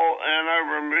 Howell, Ann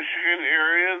Arbor, Michigan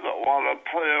area that want to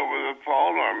play over the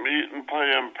phone or meet and play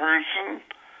in person.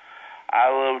 I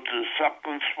love to suck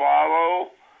and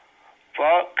swallow,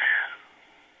 fuck,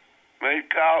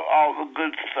 make out, all the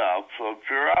good stuff. So if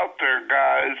you're out there,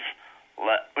 guys,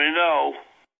 let me know.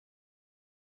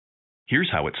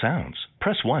 Here's how it sounds.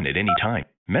 Press 1 at any time.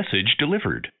 Message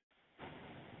delivered.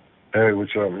 Hey,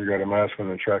 what's up? We got a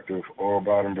masculine, attractive, oral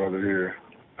bottom brother here.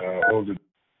 Older.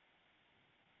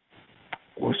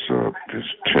 What's up? This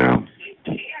is Tim.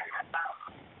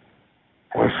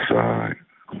 West side,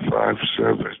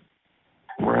 5'7",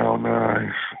 brown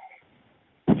eyes,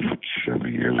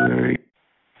 7 years of age.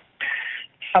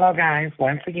 Hello, guys.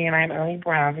 Once again, I'm only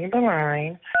browsing the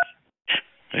line.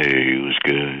 Hey, what's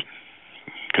good?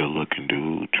 Good-looking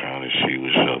dude trying to see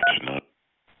what's up tonight.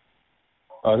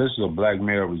 This is a black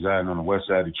male residing on the west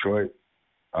side of Detroit.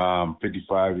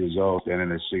 55 years old,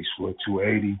 standing at 6 foot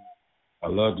 280. I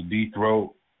love the deep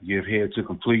throat, give head to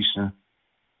completion.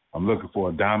 I'm looking for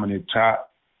a dominant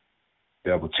top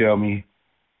that will tell me,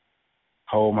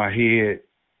 hold my head,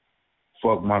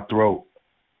 fuck my throat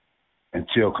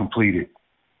until completed.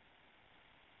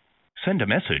 Send a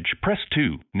message, press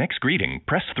 2. Next greeting,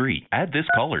 press 3. Add this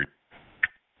caller.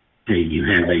 Do you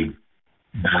have a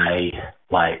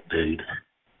white dude?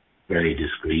 Very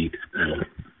discreet,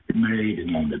 married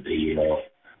and on the DL.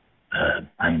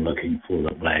 I'm looking for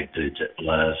the black dudes that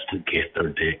loves to get their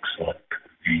dick sucked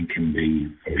and can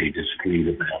be very discreet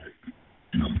about it.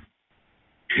 You know,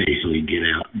 occasionally get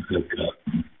out and hook up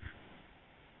and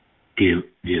give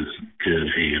good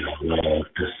head. I love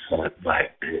to suck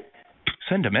black dick.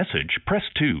 Send a message, press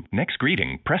 2. Next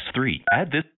greeting, press 3.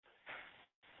 Add this.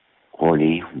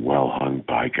 Horny, well-hung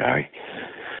by guy.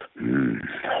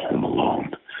 Home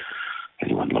alone.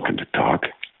 Anyone looking to talk?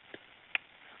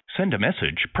 Send a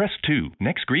message, press 2.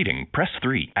 Next greeting, press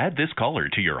 3. Add this caller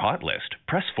to your hot list,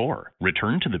 press 4.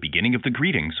 Return to the beginning of the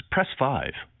greetings, press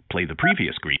 5. Play the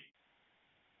previous greeting.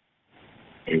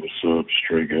 Hey, what's up?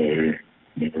 Straight guy here.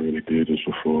 Never really did this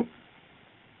before.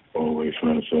 Always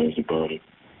fantasized about it.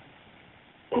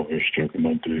 Always stroking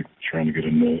my dick, trying to get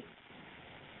a nut.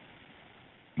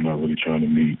 I'm not really trying to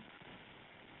meet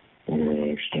or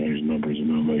exchange numbers and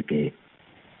nothing like that.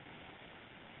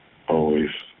 Always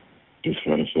just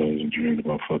fantasize and dream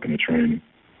about fucking a trainer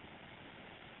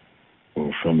or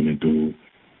a feminine dude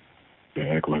that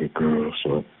act like a girl,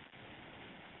 so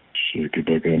shit, get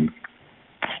back in.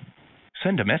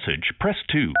 Send a message, press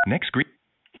 2. Next greeting.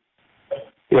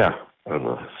 Yeah, I'm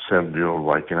a 70-year-old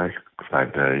white guy,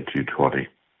 5'9", 220.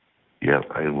 Yeah,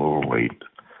 I'm overweight,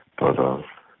 but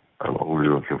I'm only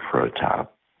looking for a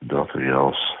top, nothing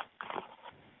else.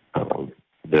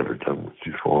 Never done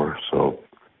this before, so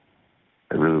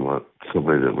I really want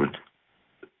somebody that would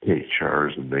take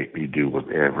charge and make me do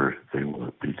whatever they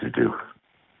want me to do.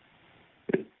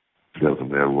 It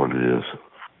doesn't matter what it is.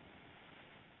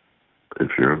 If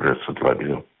you're interested, let me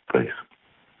know. Thanks.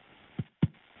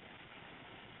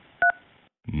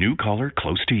 New caller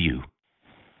close to you.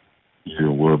 Yeah,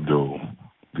 what up, though?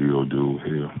 DO dude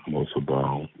here, most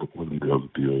abound. Look what the other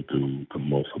DO dude, the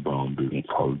most abound dude,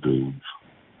 probably dudes.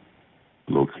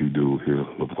 Low-key dude here,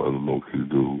 look for other low-key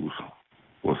dudes.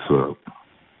 What's up?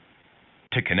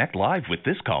 To connect live with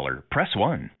this caller, press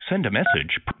 1. Send a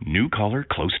message. New caller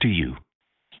close to you.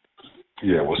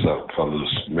 Yeah, what's up,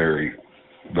 fellas? Mary,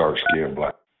 dark skin,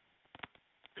 black.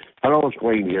 Hello, it's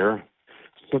Wayne here.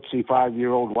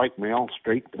 65-year-old white male,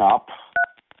 straight top.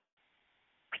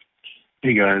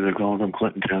 Hey guys, I'm calling from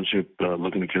Clinton Township,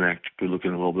 looking to connect. Good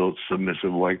looking, well-built,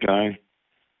 submissive white guy.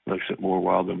 Likes it more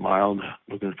wild than mild.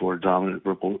 Looking for a dominant,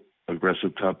 purple,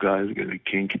 aggressive top guy. Getting a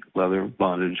kink, leather,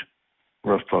 bondage,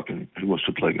 rough fucking. Who wants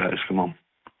to play, guys? Come on.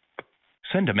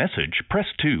 Send a message. Press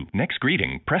 2. Next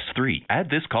greeting. Press 3. Add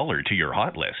this caller to your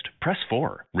hot list. Press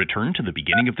 4. Return to the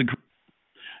beginning of the.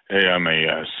 Hey, I'm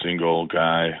a single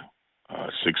guy,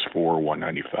 6'4",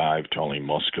 195, totally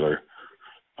muscular.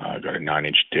 Got a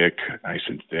 9-inch dick, nice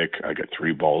and thick. I got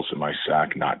 3 balls in my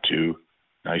sack, not 2.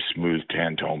 Nice, smooth,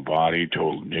 tan-tone body,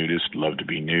 total nudist, love to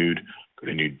be nude. Go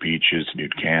to nude beaches,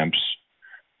 nude camps.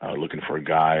 Looking for a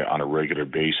guy on a regular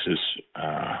basis.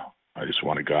 I just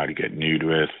want a guy to get nude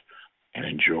with and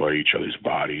enjoy each other's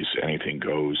bodies. Anything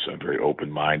goes. I'm very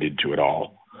open-minded to it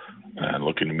all. And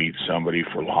looking to meet somebody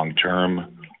for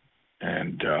long-term.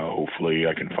 And hopefully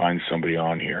I can find somebody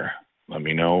on here. Let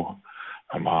me know.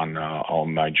 I'm on, all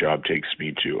my job takes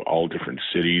me to all different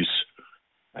cities,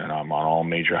 and I'm on all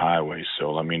major highways.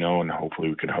 So let me know, and hopefully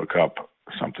we can hook up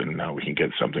something. We can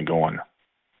get something going.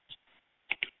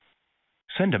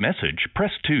 Send a message.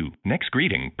 Press 2. Next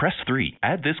greeting. Press 3.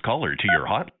 Add this caller to your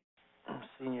hot. I'm a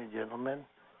senior gentleman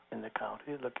in the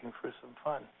county looking for some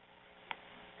fun.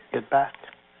 Get back.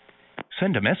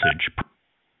 Send a message.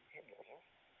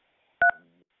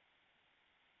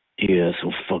 Yeah,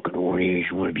 so fucking horny.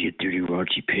 You want to be a dirty,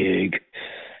 raunchy pig.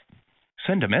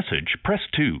 Send a message. Press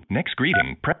 2. Next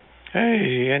greeting.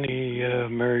 Hey, any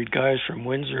married guys from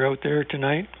Windsor out there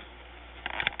tonight?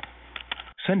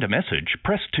 Send a message.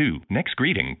 Press 2. Next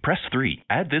greeting. Press 3.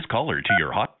 Add this caller to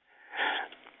your hot.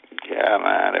 Yeah,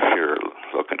 man, if you're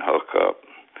looking to hook up,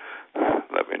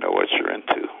 let me know what you're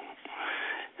into.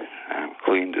 I'm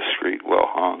clean, discreet, well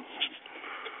hung.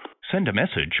 Send a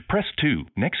message. Press 2.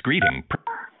 Next greeting.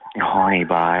 Horny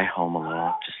by, home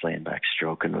alone, just laying back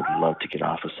stroking. Would love to get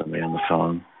off with somebody on the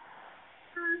phone.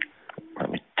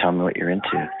 Tell me what you're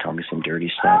into. Tell me some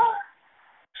dirty stuff.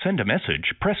 Send a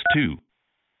message. Press 2.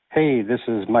 Hey, this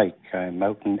is Mike. I'm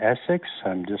out in Essex.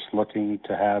 I'm just looking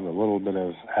to have a little bit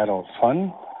of adult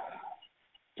fun.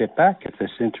 Get back if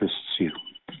this interests you.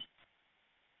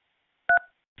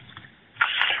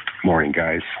 Morning,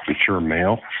 guys. Mature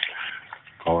male.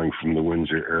 Calling from the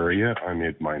Windsor area. I'm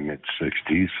in my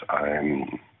mid-60s.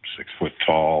 I'm 6 foot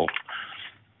tall,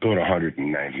 about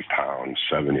 190 pounds,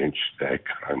 7-inch thick.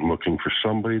 I'm looking for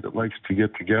somebody that likes to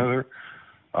get together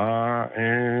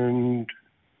and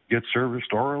get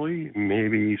serviced orally,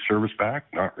 maybe service back,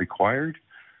 not required.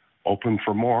 Open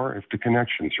for more if the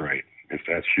connection's right. If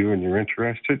that's you and you're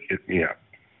interested, hit me up.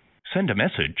 Send a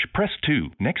message. Press 2.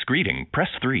 Next greeting. Press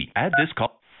 3. Add this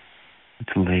call.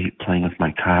 It's late playing with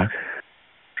my cock.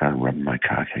 Trying to rub my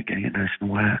cock head, getting it nice and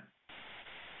wet.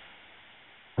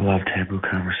 I love taboo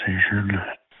conversation.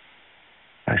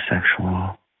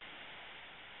 Bisexual.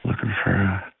 Looking for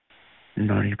a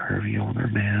naughty, pervy older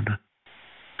man.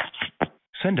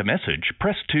 Send a message.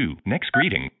 Press 2. Next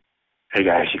greeting. Hey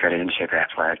guys, you got an in-shape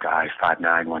athletic guy, 5'9",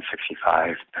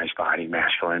 165, nice body,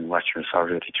 masculine, western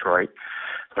suburbs of Detroit.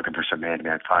 Looking for some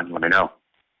man-to-man fun, let me know.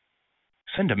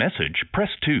 Send a message. Press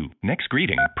 2. Next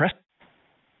greeting. Press...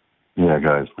 Yeah,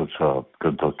 guys, what's up?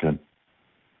 Good looking,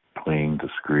 clean,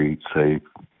 discreet, safe.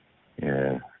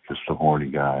 Yeah, just a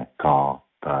horny guy, tall,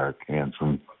 dark,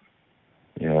 handsome.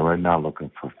 Yeah, right now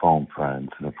looking for phone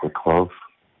friends, and if we're close,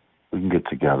 we can get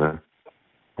together.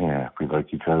 Yeah, if we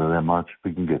like each other that much,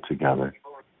 we can get together.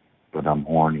 But I'm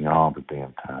horny all the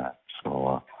damn time,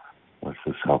 so let's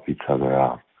just help each other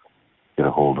out. Get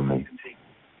a hold of me.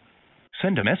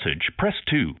 Send a message. Press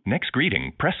 2. Next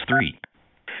greeting. Press 3.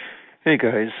 Hey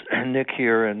guys, Nick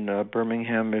here in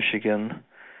Birmingham, Michigan.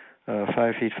 5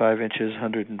 feet 5 inches,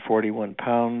 141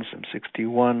 pounds. I'm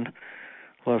 61.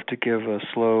 Love to give a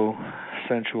slow,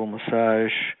 sensual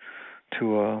massage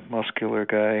to a muscular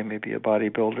guy, maybe a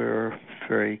bodybuilder,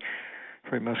 very,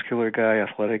 very muscular guy,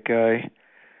 athletic guy.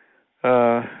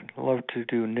 Love to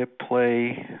do nip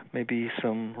play, maybe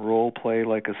some role play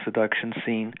like a seduction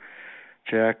scene.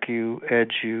 Jack you,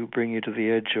 edge you, bring you to the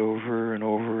edge over and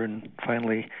over, and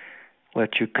finally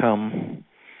let you come.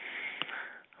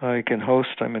 I can host.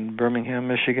 I'm in Birmingham,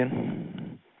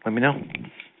 Michigan. Let me know.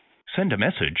 Send a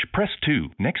message. Press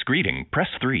 2. Next greeting. Press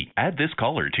 3. Add this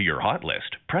caller to your hot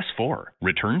list. Press 4.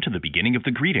 Return to the beginning of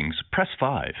the greetings. Press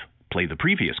 5. Play the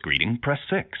previous greeting. Press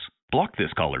 6. Block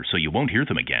this caller so you won't hear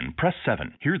them again. Press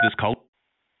 7. Hear this call.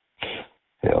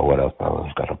 Yo, what up,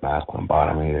 fellas? Got a masculine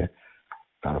bottom here.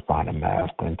 Gotta find a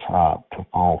masculine top to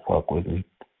phone fuck with me.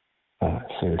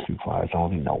 Seriously, flies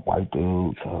only, no white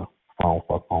dudes. Phone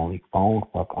fuck only, phone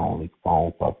fuck only,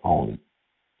 phone fuck only.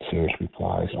 Seriously,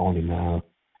 flies only, man.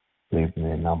 Leave me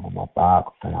a number in my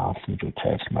box and I'll send you a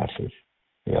text message.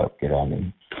 Yep, get on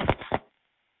me.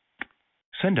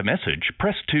 Send a message.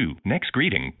 Press 2. Next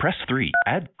greeting. Press 3.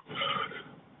 Add.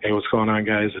 Hey, what's going on,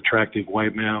 guys? Attractive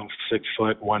white male, 6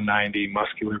 foot, 190,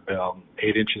 muscular build,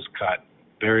 8 inches cut,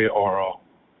 very oral,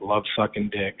 love sucking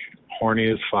dick,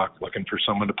 horny as fuck, looking for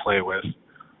someone to play with.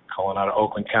 Calling out of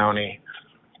Oakland County.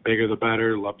 Bigger the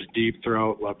better. Love to deep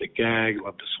throat, love to gag,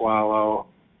 love to swallow.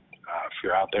 If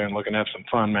you're out there and looking to have some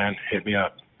fun, man, hit me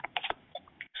up.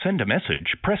 Send a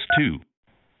message. Press 2.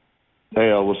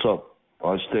 Hey, what's up?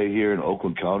 I stay here in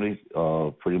Oakland County.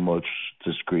 Pretty much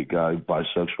discreet guy,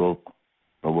 bisexual.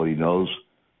 Nobody knows.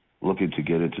 Looking to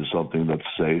get into something that's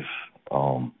safe.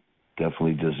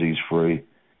 Definitely disease-free.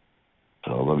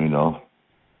 So let me know.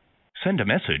 Send a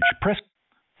message. Press.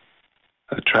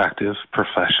 Attractive,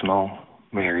 professional,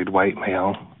 married white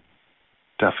male.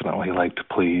 Definitely like to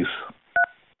please.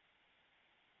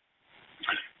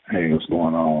 Hey, what's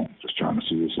going on? Just trying to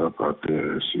see what's up out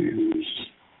there. See who's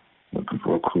looking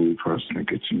for a cool person to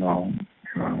get to know.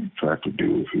 Attractive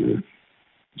dude here.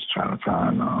 Just trying to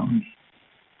find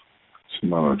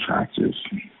some other attractive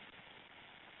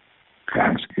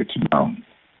guys to get to know.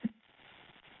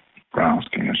 Brown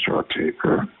skin, short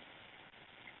taper.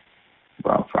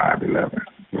 About 5'11".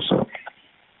 What's up?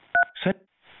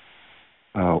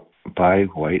 Bi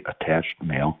white attached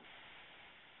male.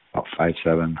 About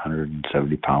 5'7",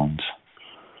 170 pounds.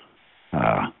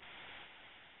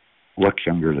 Looks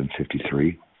younger than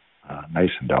 53. Nice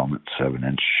endowment,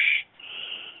 7-inch.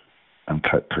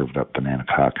 Uncut, curved up banana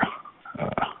cock.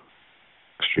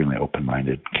 Extremely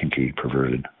open-minded, kinky,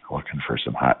 perverted. Looking for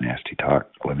some hot, nasty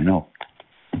talk. Let me know.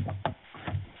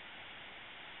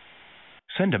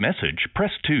 Send a message.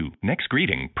 Press 2. Next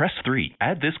greeting. Press 3.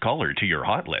 Add this caller to your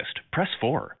hot list. Press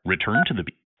 4. Return to the...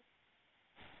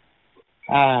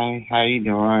 Hi, how you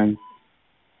doing?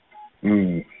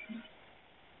 I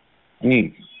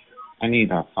need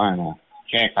to find a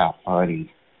checkout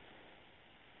buddy.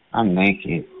 I'm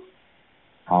naked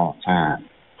all the time.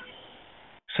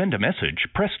 Send a message.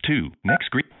 Press 2. Next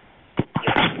screen.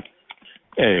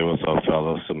 Hey, what's up,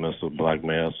 fellas? Submissive black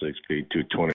male, 6 feet, 220.